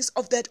the things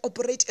of that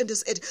operate in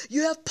this earth.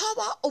 You have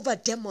power over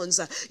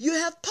demons. You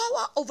have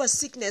power over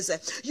sickness.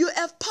 You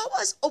have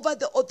powers over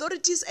the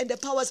authorities and the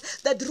powers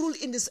that rule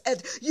in this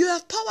earth. You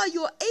have power.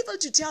 You are able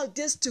to tell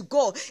this to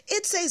go.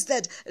 It says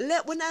that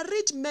when I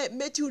read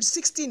Matthew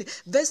 16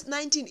 verse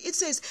 19, it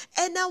says,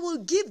 and I will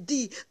give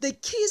thee the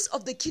keys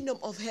of the kingdom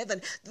of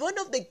heaven. One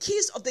of the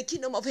keys of the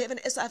kingdom of heaven,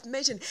 as I've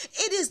mentioned,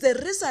 it is the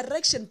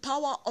resurrection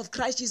power of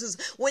Christ Jesus.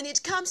 When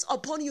it comes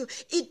upon you,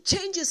 it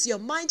changes your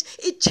mind.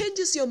 It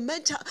changes your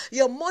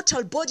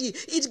mortal body.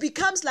 It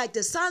becomes like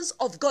the sons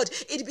of God.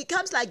 It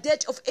becomes like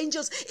that of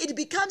angels. It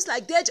becomes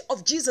like that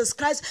of Jesus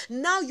Christ.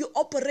 Now you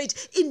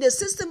operate in the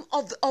system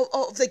of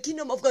the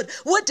kingdom of God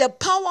with the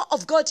power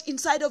of God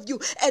inside of you.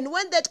 And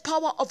when that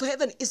power of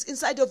heaven is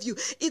inside of you,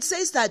 it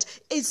says that,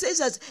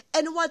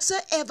 and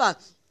whatsoever,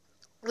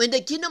 when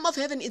the kingdom of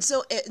heaven is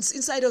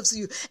inside of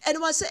you, and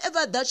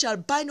whatsoever that shall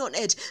bind on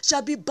earth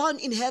shall be bound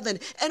in heaven,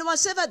 and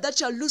whatsoever that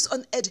shall loose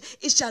on earth,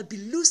 it shall be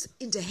loosed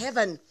in the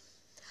heaven.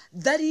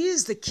 That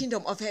is the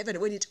kingdom of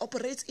heaven when it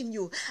operates in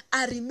you.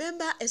 I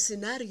remember a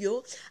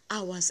scenario.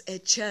 I was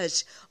at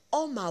church.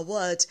 Oh my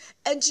word.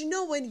 And you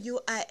know, when you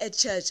are at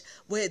church,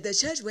 the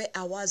church where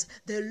I was,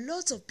 there are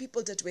lots of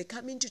people that were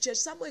coming to church.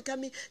 Some were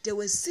coming, they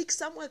were sick,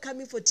 some were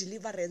coming for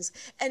deliverance.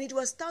 And it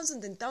was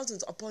thousands and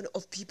thousands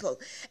of people.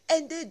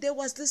 And there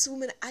was this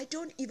woman, I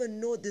don't even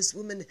know this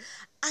woman.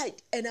 I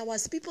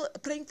was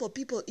praying for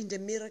people in the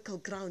miracle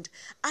ground.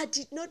 I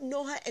did not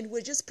know her, and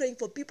we're just praying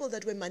for people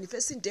that were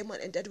manifesting demon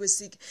and that were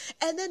sick.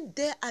 And then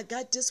there I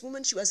got this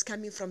woman. She was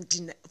coming from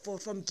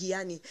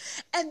Guyana,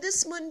 and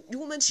this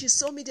woman, she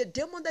saw me, the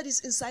demon that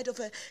is inside of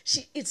her.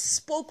 It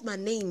spoke my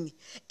name.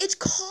 It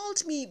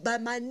called me by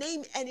my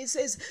name, and it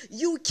says,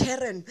 "You,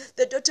 Karen,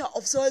 the daughter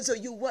of so and so,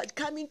 you were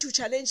coming to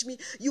challenge me.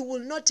 You will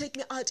not take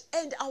me out."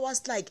 And I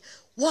was like,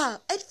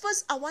 Wow, at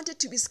first I wanted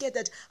to be scared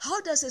that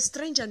how does a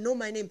stranger know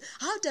my name?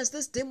 How does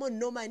this demon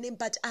know my name?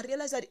 But I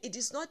realized that it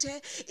is not her,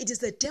 it is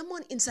the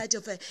demon inside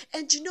of her.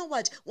 And you know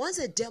what? Once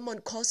a demon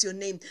calls your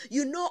name,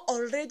 you know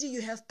already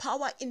you have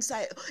power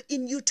inside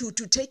in you to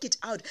take it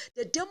out.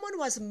 The demon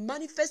was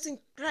manifesting,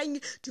 trying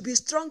to be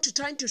strong,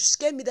 trying to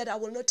scare me that I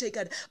will not take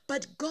it.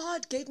 But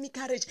God gave me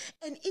courage.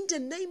 And in the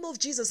name of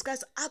Jesus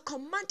Christ, I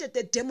commanded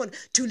the demon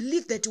to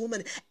leave that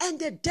woman. And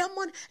the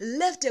demon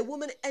left the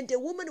woman, and the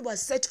woman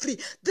was set free.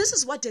 This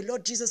is what the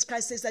Lord Jesus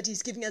Christ says that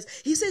he's giving us.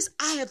 He says,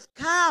 I have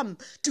come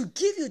to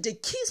give you the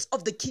keys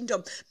of the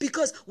kingdom,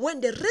 because when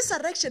the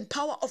resurrection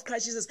power of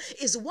Christ Jesus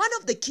is one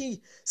of the keys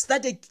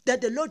that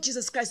the Lord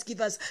Jesus Christ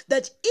gives us,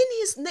 that in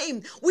his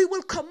name we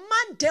will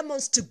command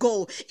demons to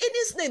go. In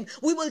his name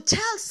we will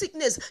tell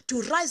sickness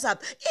to rise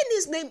up. In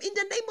his name, in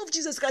the name of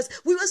Jesus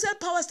Christ, we will tell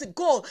powers to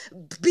go,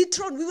 be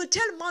thrown. We will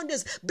tell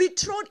mountains, be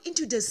thrown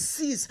into the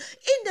seas.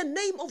 In the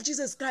name of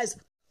Jesus Christ,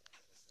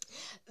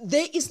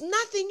 there is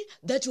nothing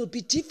that will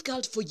be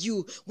difficult for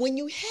you when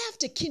you have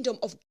the kingdom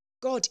of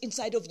God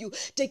inside of you.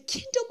 The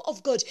kingdom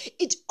of God,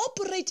 it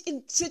operates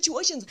in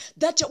situations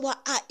that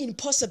are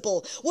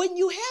impossible. When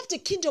you have the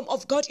kingdom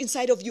of God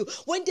inside of you,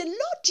 when the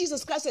Lord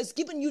Jesus Christ has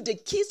given you the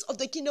keys of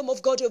the kingdom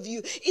of God of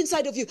you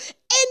inside of you,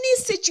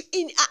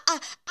 any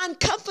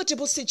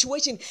uncomfortable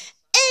situation,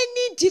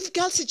 any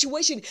difficult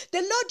situation, the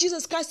Lord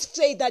Jesus Christ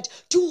said that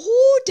to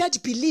who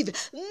that believe,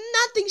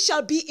 nothing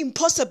shall be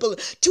impossible.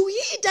 To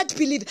he that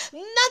believe,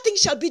 nothing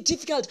shall be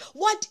difficult.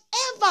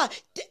 Whatever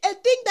a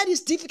thing that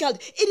is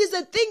difficult, it is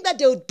a thing that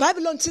the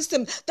Babylon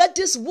system, that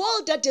this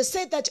world that they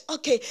said that,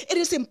 okay, it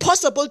is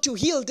impossible to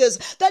heal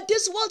this, that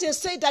this world has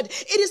said that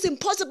it is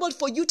impossible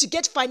for you to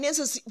get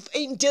finances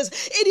in this.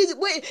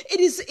 It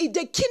is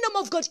the kingdom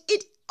of God.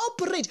 It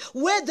operate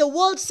where the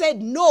world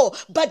said no,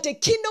 but the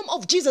kingdom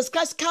of Jesus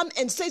Christ comes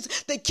and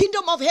says, the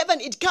kingdom of heaven,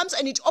 it comes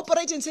and it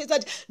operates and says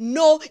that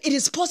no, it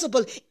is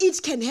possible,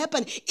 it can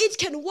happen, it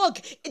can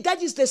work.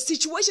 That is the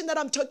situation that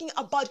I'm talking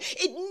about.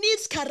 It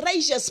needs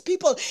courageous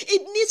people.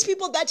 It needs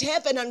people that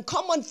have an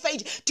uncommon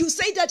faith to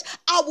say that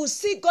I will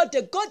see God,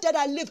 the God that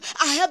I live.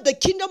 I have the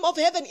kingdom of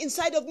heaven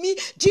inside of me.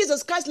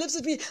 Jesus Christ lives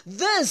in me.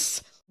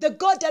 The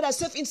God that I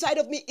serve inside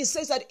of me, it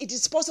says that it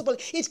is possible,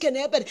 it can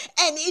happen,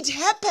 and it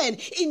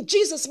happened in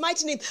Jesus'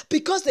 mighty name,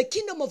 because the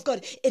kingdom of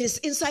God, it is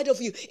inside of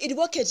you, it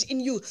works in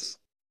you.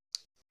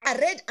 I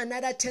read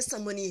another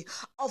testimony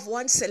of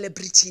one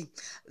celebrity.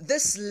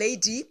 This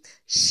lady,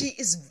 she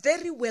is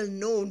very well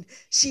known.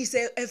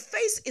 Her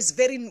face is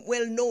very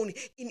well known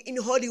in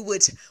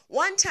Hollywood.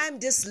 One time,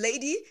 this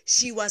lady,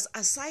 she was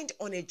assigned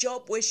on a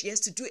job where she has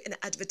to do an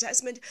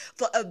advertisement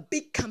for a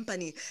big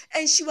company.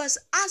 And she was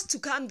asked to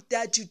come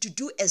there to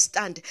do a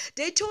stunt.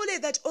 They told her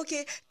that,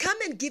 okay, come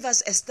and give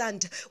us a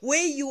stunt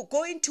where you're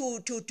going to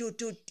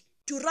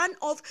run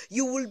off.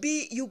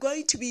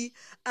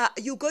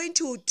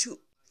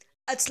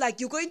 It's like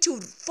you're going to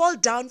fall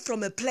down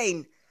from a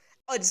plane.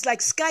 Or it's like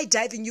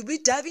skydiving. You'll be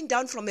diving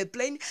down from a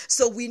plane.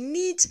 So we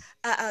need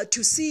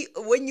to see,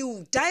 when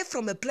you dive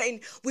from a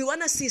plane, we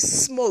want to see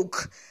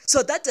smoke.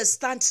 So that's a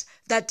stunt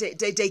that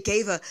they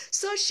gave her.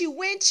 So she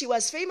went. She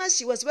was famous.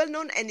 She was well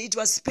known, and it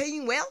was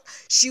paying well.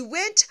 She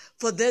went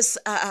for this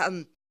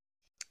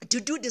to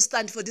do the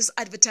stunt for this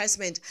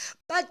advertisement,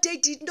 but they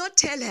did not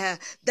tell her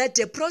that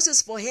the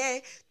process for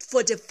her,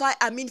 for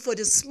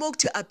the smoke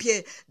to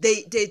appear,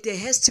 there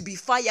has to be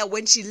fire.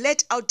 When she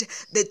let out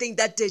the thing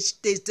that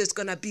there's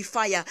gonna be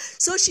fire,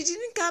 so she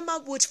didn't come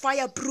up with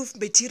fireproof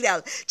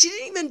material.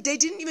 They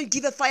didn't even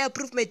give her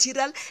fireproof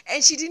material,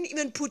 and she didn't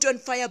even put on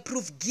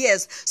fireproof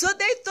gears. So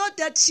they thought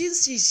that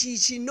since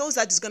she knows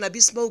that it's gonna be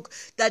smoke,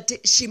 that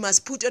she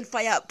must put on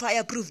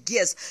fireproof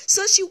gears.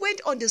 So she went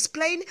on this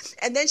plane,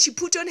 and then she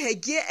put on her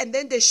gear. And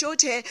then they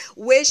showed her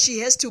where she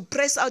has to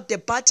press out the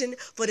button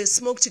for the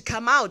smoke to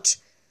come out.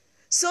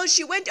 So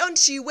she went on,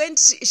 she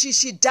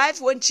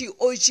dived. When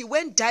she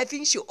went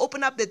diving, she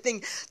opened up the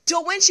thing.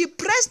 So when she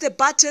pressed the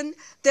button,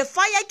 the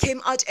fire came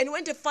out. And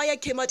when the fire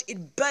came out,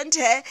 it burnt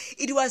her.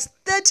 It was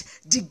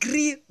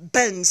 3rd-degree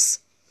burns.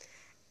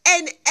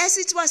 And as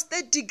it was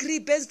 3rd-degree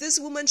burns, this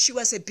woman, she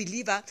was a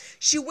believer.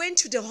 She went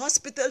to the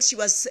hospital. She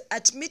was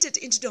admitted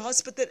into the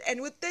hospital,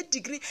 and with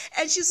 3rd-degree,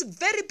 and she's a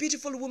very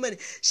beautiful woman.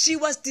 She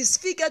was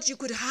disfigured. You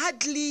could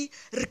hardly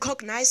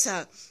recognize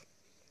her.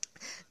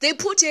 They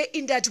put her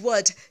in that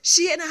ward.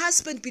 She and her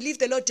husband believed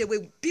the Lord. They were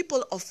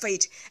people of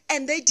faith,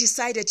 and they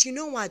decided, you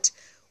know what?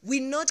 We're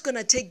not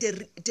gonna take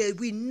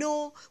we're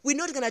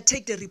not gonna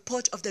take the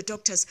report of the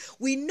doctors.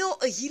 We know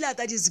a healer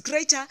that is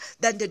greater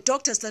than the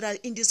doctors that are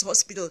in this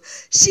hospital.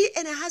 She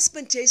and her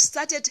husband, they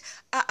started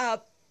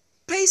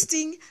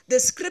pasting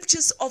the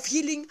scriptures of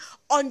healing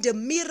on the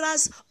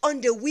mirrors, on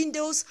the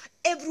windows,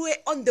 everywhere,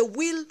 on the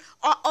wheel,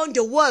 or on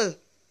the wall.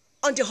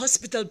 on the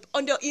hospital,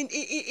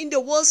 in the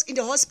walls in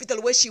the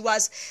hospital where she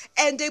was,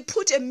 and they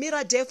put a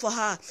mirror there for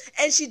her,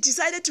 and she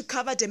decided to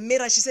cover the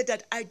mirror. She said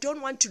that, I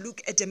don't want to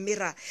look at the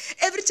mirror.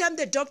 Every time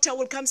the doctor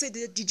will come say,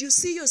 did you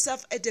see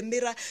yourself at the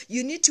mirror?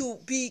 You need to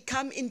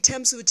come in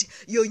terms with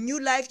your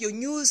new life, your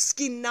new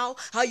skin now,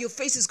 how your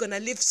face is going to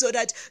live, so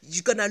that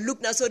you're going to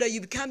look now, so that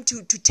you come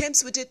to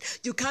terms with it,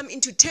 you come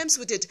into terms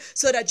with it,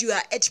 so that you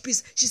are at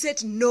peace. She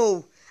said,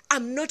 no,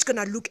 I'm not going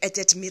to look at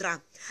that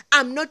mirror.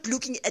 I'm not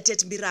looking at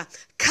that mirror.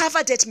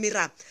 Cover that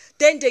mirror.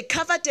 Then they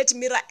covered that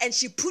mirror, and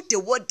she put the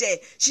word there.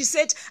 She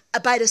said,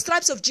 by the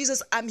stripes of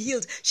Jesus, I'm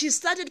healed. She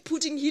started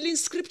putting healing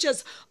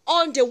scriptures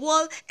on the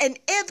wall, and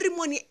every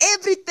morning,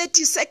 every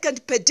 30 seconds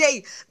per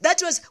day.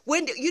 That was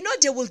when,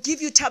 they will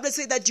give you tablets,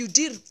 say that you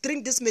did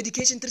drink this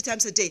medication 3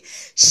 times a day.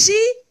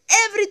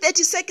 Every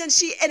 30 seconds,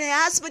 she and her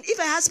husband, if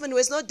her husband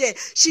was not there,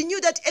 she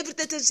knew that every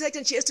 30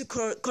 seconds she has to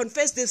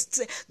confess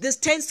this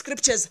 10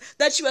 scriptures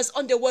that she was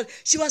on the wall.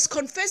 She was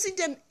confessing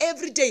them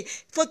every day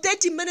for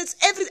 30 minutes,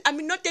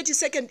 not 30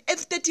 seconds,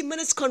 every 30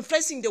 minutes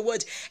confessing the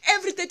word.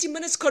 Every 30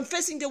 minutes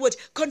confessing the word,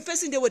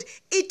 confessing the word.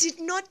 It did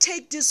not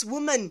take this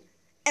woman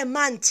a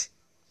month.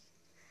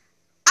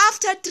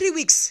 After 3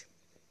 weeks,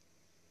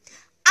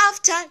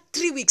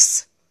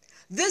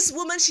 this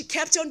woman, she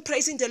kept on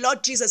praising the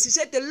Lord Jesus. She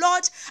said, the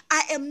Lord,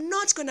 I am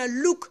not going to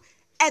look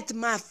at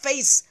my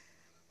face.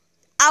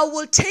 I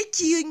will take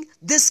you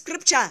these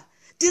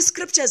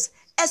scriptures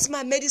as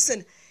my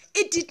medicine.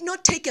 It did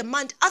not take a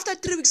month. After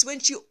 3 weeks, when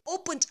she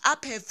opened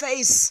up her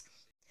face,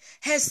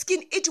 her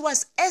skin, it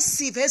was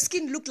as if her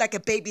skin looked like a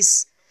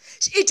baby's.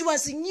 It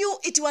was new,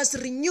 it was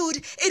renewed.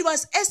 It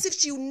was as if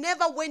she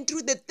never went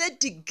through the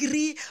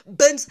 3rd-degree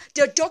burns.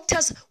 The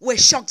doctors were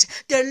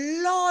shocked.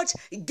 The Lord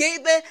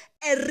gave her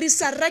a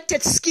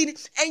resurrected skin,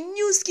 a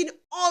new skin,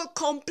 all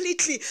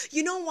completely.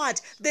 You know what?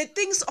 The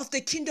things of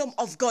the kingdom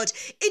of God,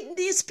 it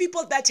needs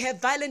people that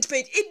have violent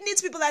faith. It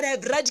needs people that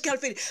have radical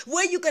faith,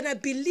 where you're going to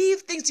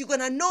believe things. You're going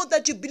to know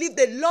that you believe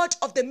the Lord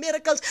of the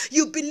miracles.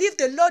 You believe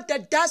the Lord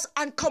that does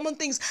uncommon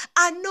things.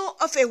 I know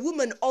of a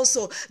woman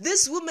also.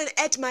 This woman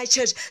at my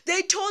church,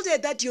 they told her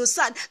that your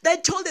son, they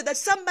told her that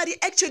somebody,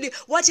 actually,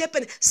 what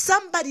happened?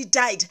 Somebody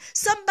died.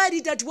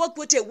 Somebody that worked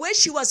with her where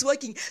she was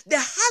working. The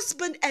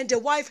husband and the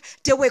wife,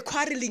 they were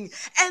quarreling.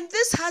 And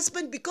this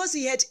husband, because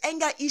he had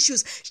anger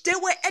issues, they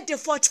were at the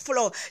 4th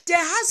floor. The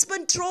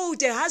husband threw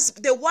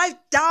the wife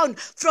down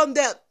from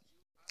the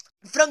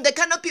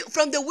canopy,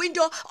 from the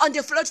window on the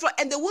 4th floor,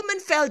 and the woman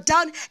fell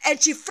down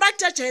and she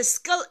fractured her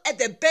skull at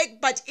the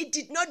back, but it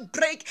did not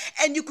break,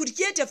 and you could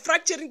hear the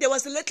fracturing. There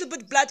was a little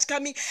bit blood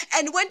coming,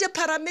 and when the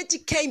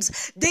paramedic came,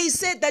 they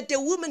said that the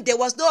woman, there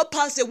was no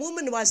pulse, the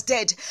woman was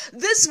dead.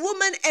 This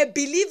woman, a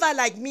believer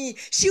like me,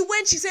 she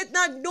said,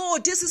 no,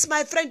 this is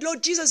my friend,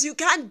 Lord Jesus, you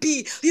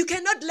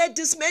cannot let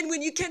this man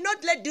win, you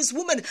cannot let this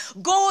woman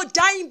go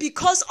dying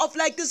because of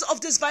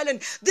this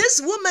violence. This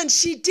woman,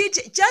 she did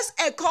just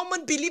a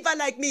common believer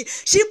like me.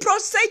 She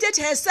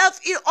prostrated herself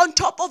on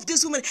top of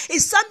this woman.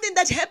 It's something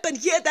that happened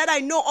here that I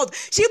know of.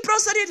 She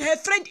prostrated her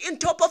friend on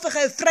top of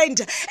her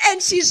friend,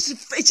 and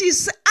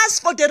she's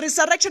asked for the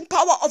resurrection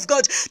power of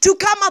God to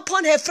come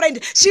upon her friend.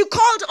 She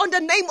called on the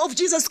name of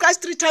Jesus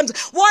Christ 3 times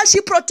while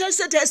she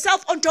prostrated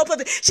herself on top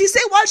of it. She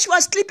said while she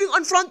was sleeping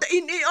on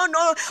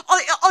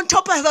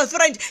top of her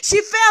friend,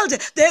 she felt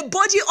the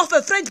body of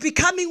her friend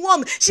becoming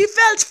warm. She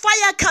felt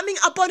fire coming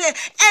upon her,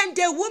 and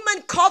the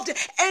woman coughed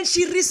and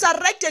she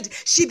resurrected.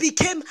 She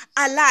became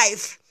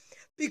alive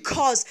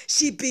because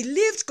she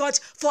believed God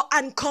for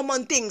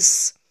uncommon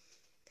things.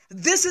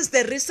 This is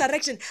the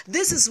resurrection.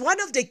 This is one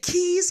of the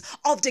keys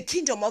of the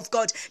kingdom of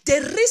God. The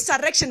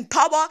resurrection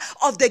power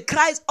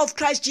of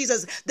Christ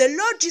Jesus. The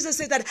Lord Jesus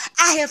said that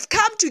I have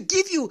come to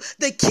give you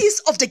the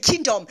keys of the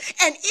kingdom.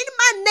 And in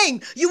my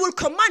name, you will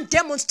command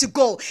demons to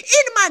go.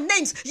 In my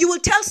name, you will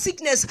tell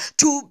sickness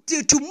to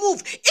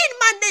move. In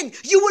my name,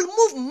 you will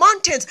move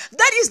mountains.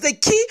 That is the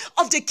key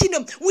of the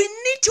kingdom. We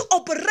need to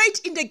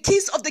operate in the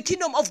keys of the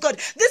kingdom of God.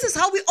 This is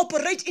how we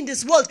operate in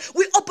this world.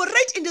 We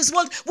operate in this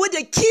world with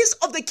the keys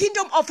of the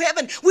kingdom of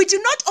heaven. We do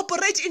not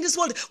operate in this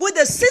world with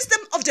the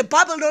system of the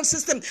Babylon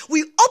system.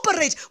 We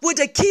operate with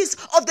the keys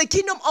of the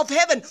kingdom of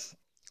heaven.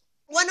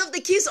 One of the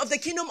keys of the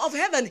kingdom of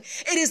heaven,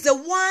 it is the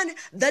one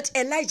that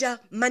Elijah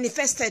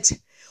manifested,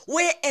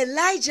 where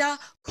Elijah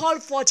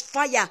called forth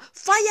fire.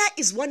 Fire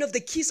is one of the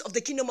keys of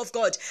the kingdom of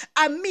God.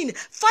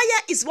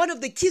 Fire is one of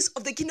the keys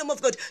of the kingdom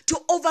of God to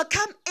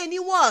overcome any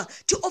war.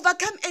 To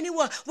overcome any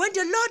war. When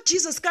the Lord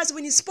Jesus Christ,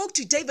 when he spoke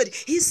to David,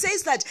 he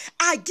says that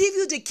I give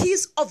you the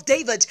keys of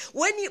David.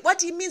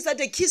 What he means that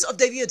the keys of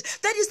David,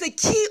 that is the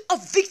key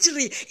of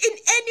victory in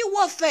any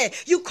warfare.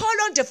 You call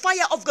on the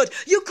fire of God.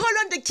 You call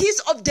on the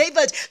keys of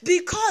David,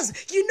 because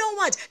you know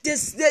what? There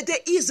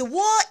is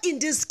war in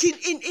this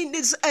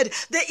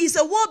earth. There is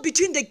a war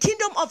between the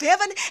kingdom of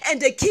heaven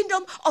and the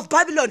kingdom of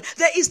Babylon.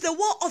 There is the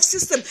war of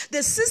system.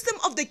 The system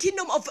of the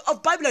kingdom of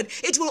Babylon,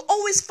 it will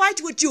always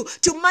fight with you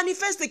to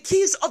manifest the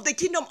keys of the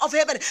kingdom of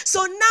heaven.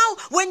 So now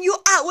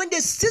when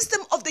the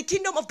system of the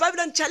kingdom of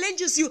Babylon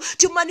challenges you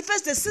to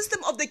manifest the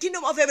system of the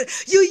kingdom of heaven,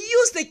 you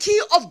use the key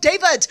of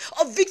David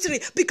of victory,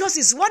 because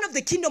it's one of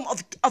the kingdom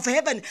of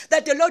heaven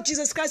that the Lord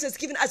Jesus Christ has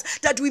given us,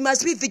 that we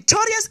must be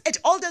victorious at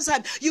all the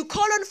time. You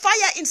call on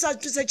fire in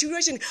such a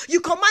situation. You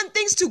command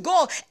things to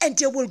go and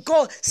they will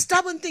go.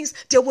 Stubborn things,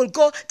 they will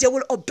go. They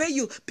will obey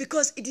you,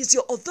 because it is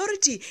your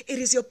authority. It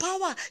is your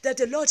power that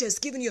the Lord has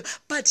given you.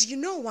 But you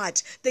know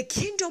what? The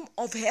kingdom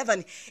of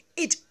heaven,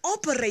 it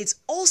operates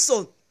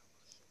also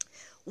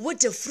with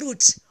the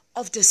fruit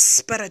of the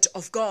Spirit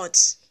of God.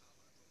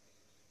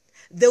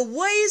 The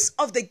ways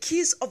of the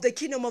keys of the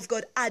kingdom of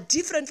God are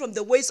different from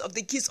the ways of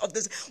the keys of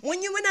this. When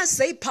I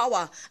say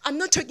power, I'm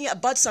not talking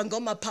about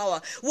Sangoma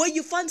power, where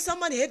you find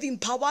someone having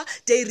power,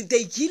 they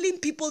healing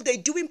people, they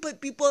doing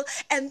people,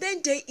 and then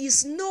there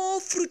is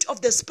no fruit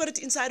of the Spirit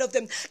inside of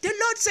them. The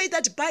Lord said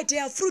that by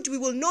their fruit we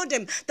will know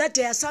them, that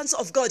they are sons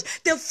of God.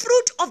 The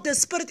fruit of the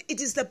Spirit, it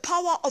is the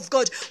power of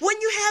God.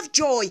 When you have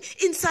joy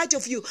inside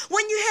of you,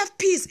 when you have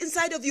peace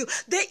inside of you,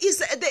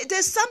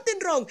 there's something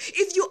wrong.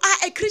 If you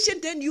are a Christian,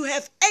 then you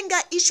have anger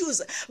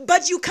issues,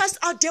 but you cast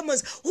out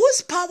demons. Whose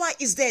power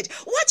is that?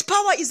 What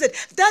power is it?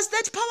 Does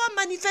that power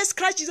manifest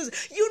Christ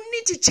Jesus? You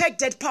need to check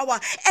that power,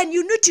 and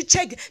you need to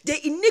check the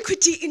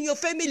iniquity in your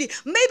family.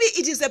 Maybe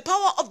it is the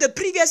power of the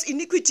previous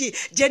iniquity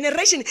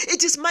generation.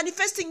 It is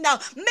manifesting now.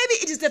 Maybe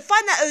it is the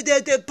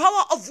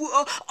power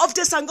of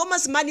the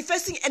Sangomas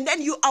manifesting, and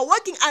then you are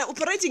working and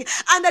operating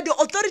under the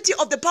authority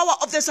of the power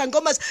of the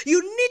Sangomas.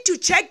 You need to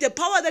check the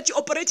power that you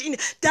operate in.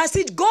 Does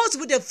it goes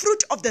with the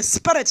fruit of the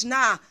Spirit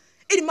now?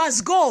 It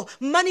must go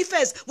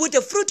manifest with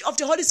the fruit of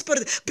the Holy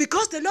Spirit,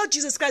 because the Lord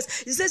Jesus Christ,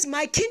 he says,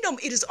 my kingdom,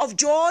 it is of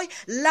joy,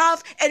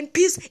 love, and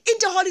peace in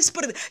the Holy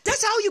Spirit.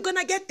 That's how you're going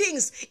to get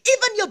things.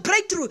 Even your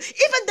breakthrough,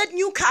 even that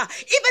new car,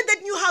 even that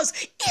new house,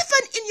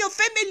 even in your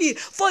family,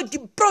 for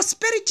the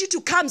prosperity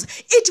to come,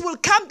 it will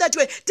come that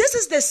way. This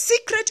is the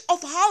secret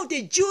of how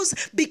the Jews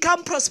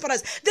become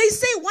prosperous. They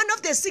say one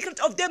of the secret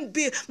of them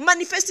be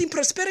manifesting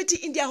prosperity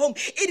in their home,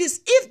 it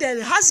is if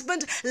the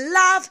husband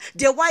love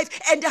their wife,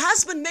 and the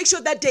husband make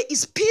sure that there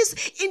is peace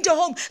in the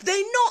home.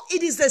 They know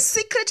it is the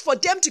secret for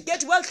them to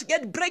get wealth, to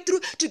get breakthrough,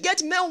 to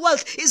get male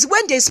wealth, is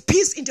when there is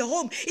peace in the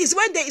home, is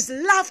when there is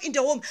love in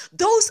the home.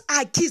 Those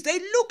are keys. They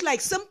look like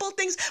simple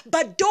things,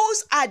 but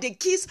those are the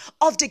keys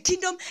of the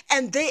kingdom,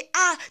 and they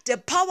are the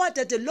power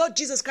that the Lord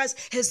Jesus Christ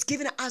has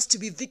given us to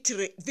be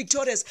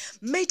victorious.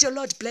 May the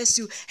Lord bless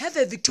you. Have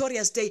a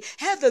victorious day.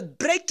 Have a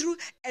breakthrough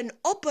and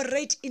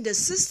operate in the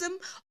system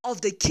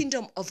of the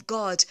kingdom of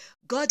God.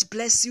 God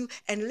bless you,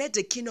 and let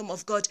the kingdom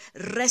of God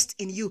rest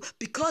in you,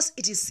 because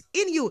it is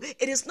in you.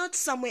 It is not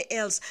somewhere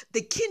else.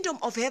 The kingdom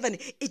of heaven,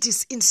 it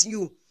is in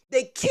you.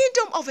 The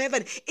kingdom of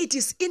heaven, it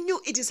is in you.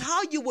 It is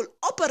how you will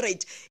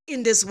operate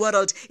in this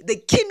world. The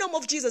kingdom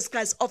of Jesus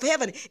Christ of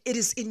heaven, it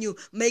is in you.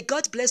 May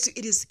God bless you.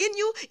 It is in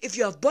you if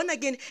you have born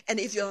again and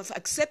if you have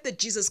accepted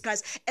Jesus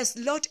Christ as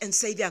Lord and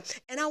Savior.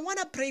 And I want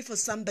to pray for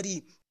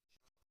somebody.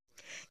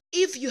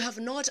 If you have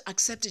not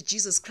accepted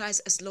Jesus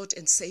Christ as Lord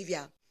and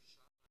Savior,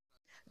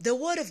 the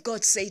word of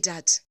God says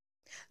that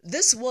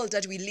this world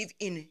that we live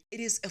in, it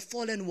is a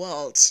fallen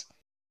world.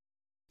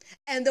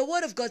 And the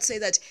word of God says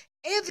that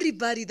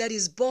everybody that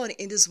is born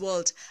in this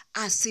world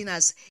are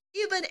sinners.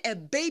 Even a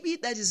baby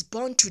that is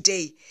born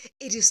today,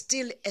 it is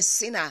still a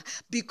sinner.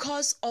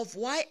 Because of,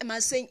 why am I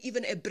saying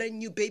even a brand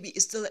new baby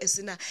is still a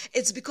sinner?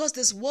 It's because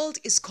this world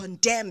is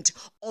condemned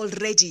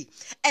already.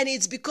 And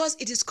it's because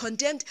it is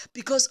condemned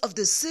because of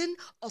the sin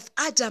of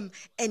Adam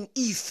and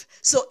Eve.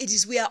 So it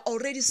is, we are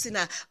already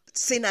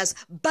sinners.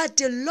 But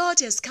the Lord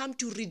has come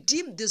to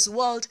redeem this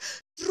world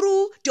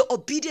through the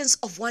obedience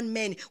of one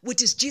man,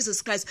 which is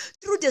Jesus Christ,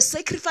 through the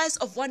sacrifice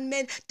of one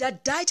man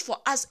that died for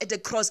us at the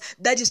cross,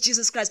 that is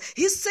Jesus Christ.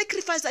 His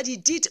sacrifice that he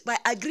did by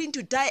agreeing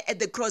to die at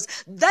the cross,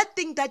 that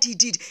thing that he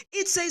did,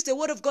 it says, the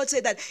word of God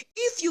said that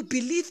if you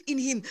believe in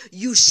him,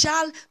 you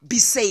shall be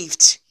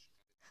saved.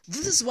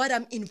 This is what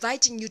I'm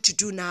inviting you to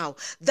do now.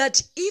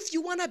 That if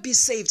you want to be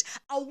saved,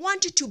 I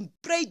want you to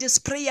pray this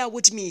prayer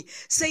with me.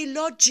 Say,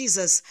 Lord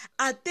Jesus,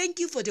 I thank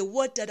you for the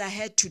word that I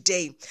heard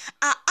today.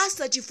 I ask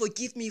that you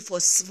forgive me for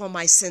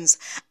my sins.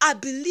 I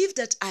believe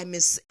that I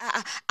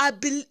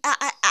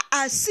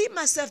see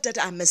myself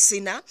that I'm a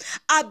sinner.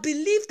 I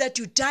believe that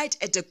you died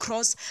at the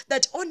cross,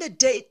 that on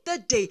the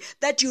third day,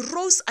 that you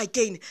rose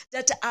again,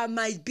 that I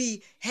might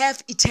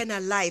have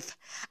eternal life.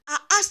 I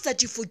ask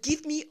that you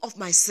forgive me of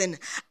my sin.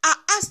 I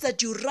ask ask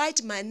that you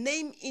write my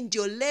name in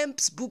your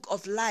Lamb's book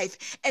of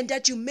life and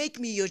that you make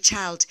me your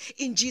child.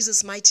 In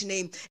Jesus' mighty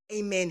name,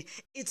 amen.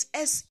 It's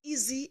as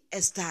easy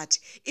as that.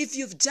 If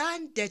you've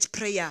done that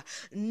prayer,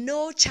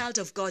 know, child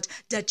of God,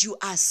 that you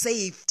are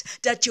saved,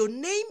 that your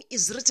name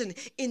is written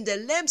in the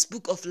Lamb's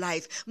book of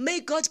life. May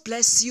God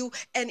bless you.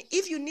 And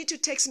if you need to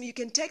text me, you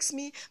can text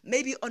me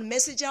maybe on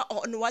Messenger or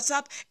on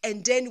WhatsApp,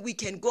 and then we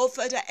can go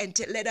further and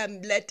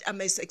let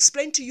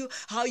explain to you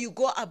how you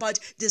go about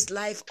this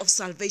life of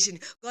salvation.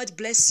 God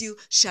bless you.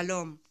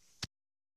 Shalom.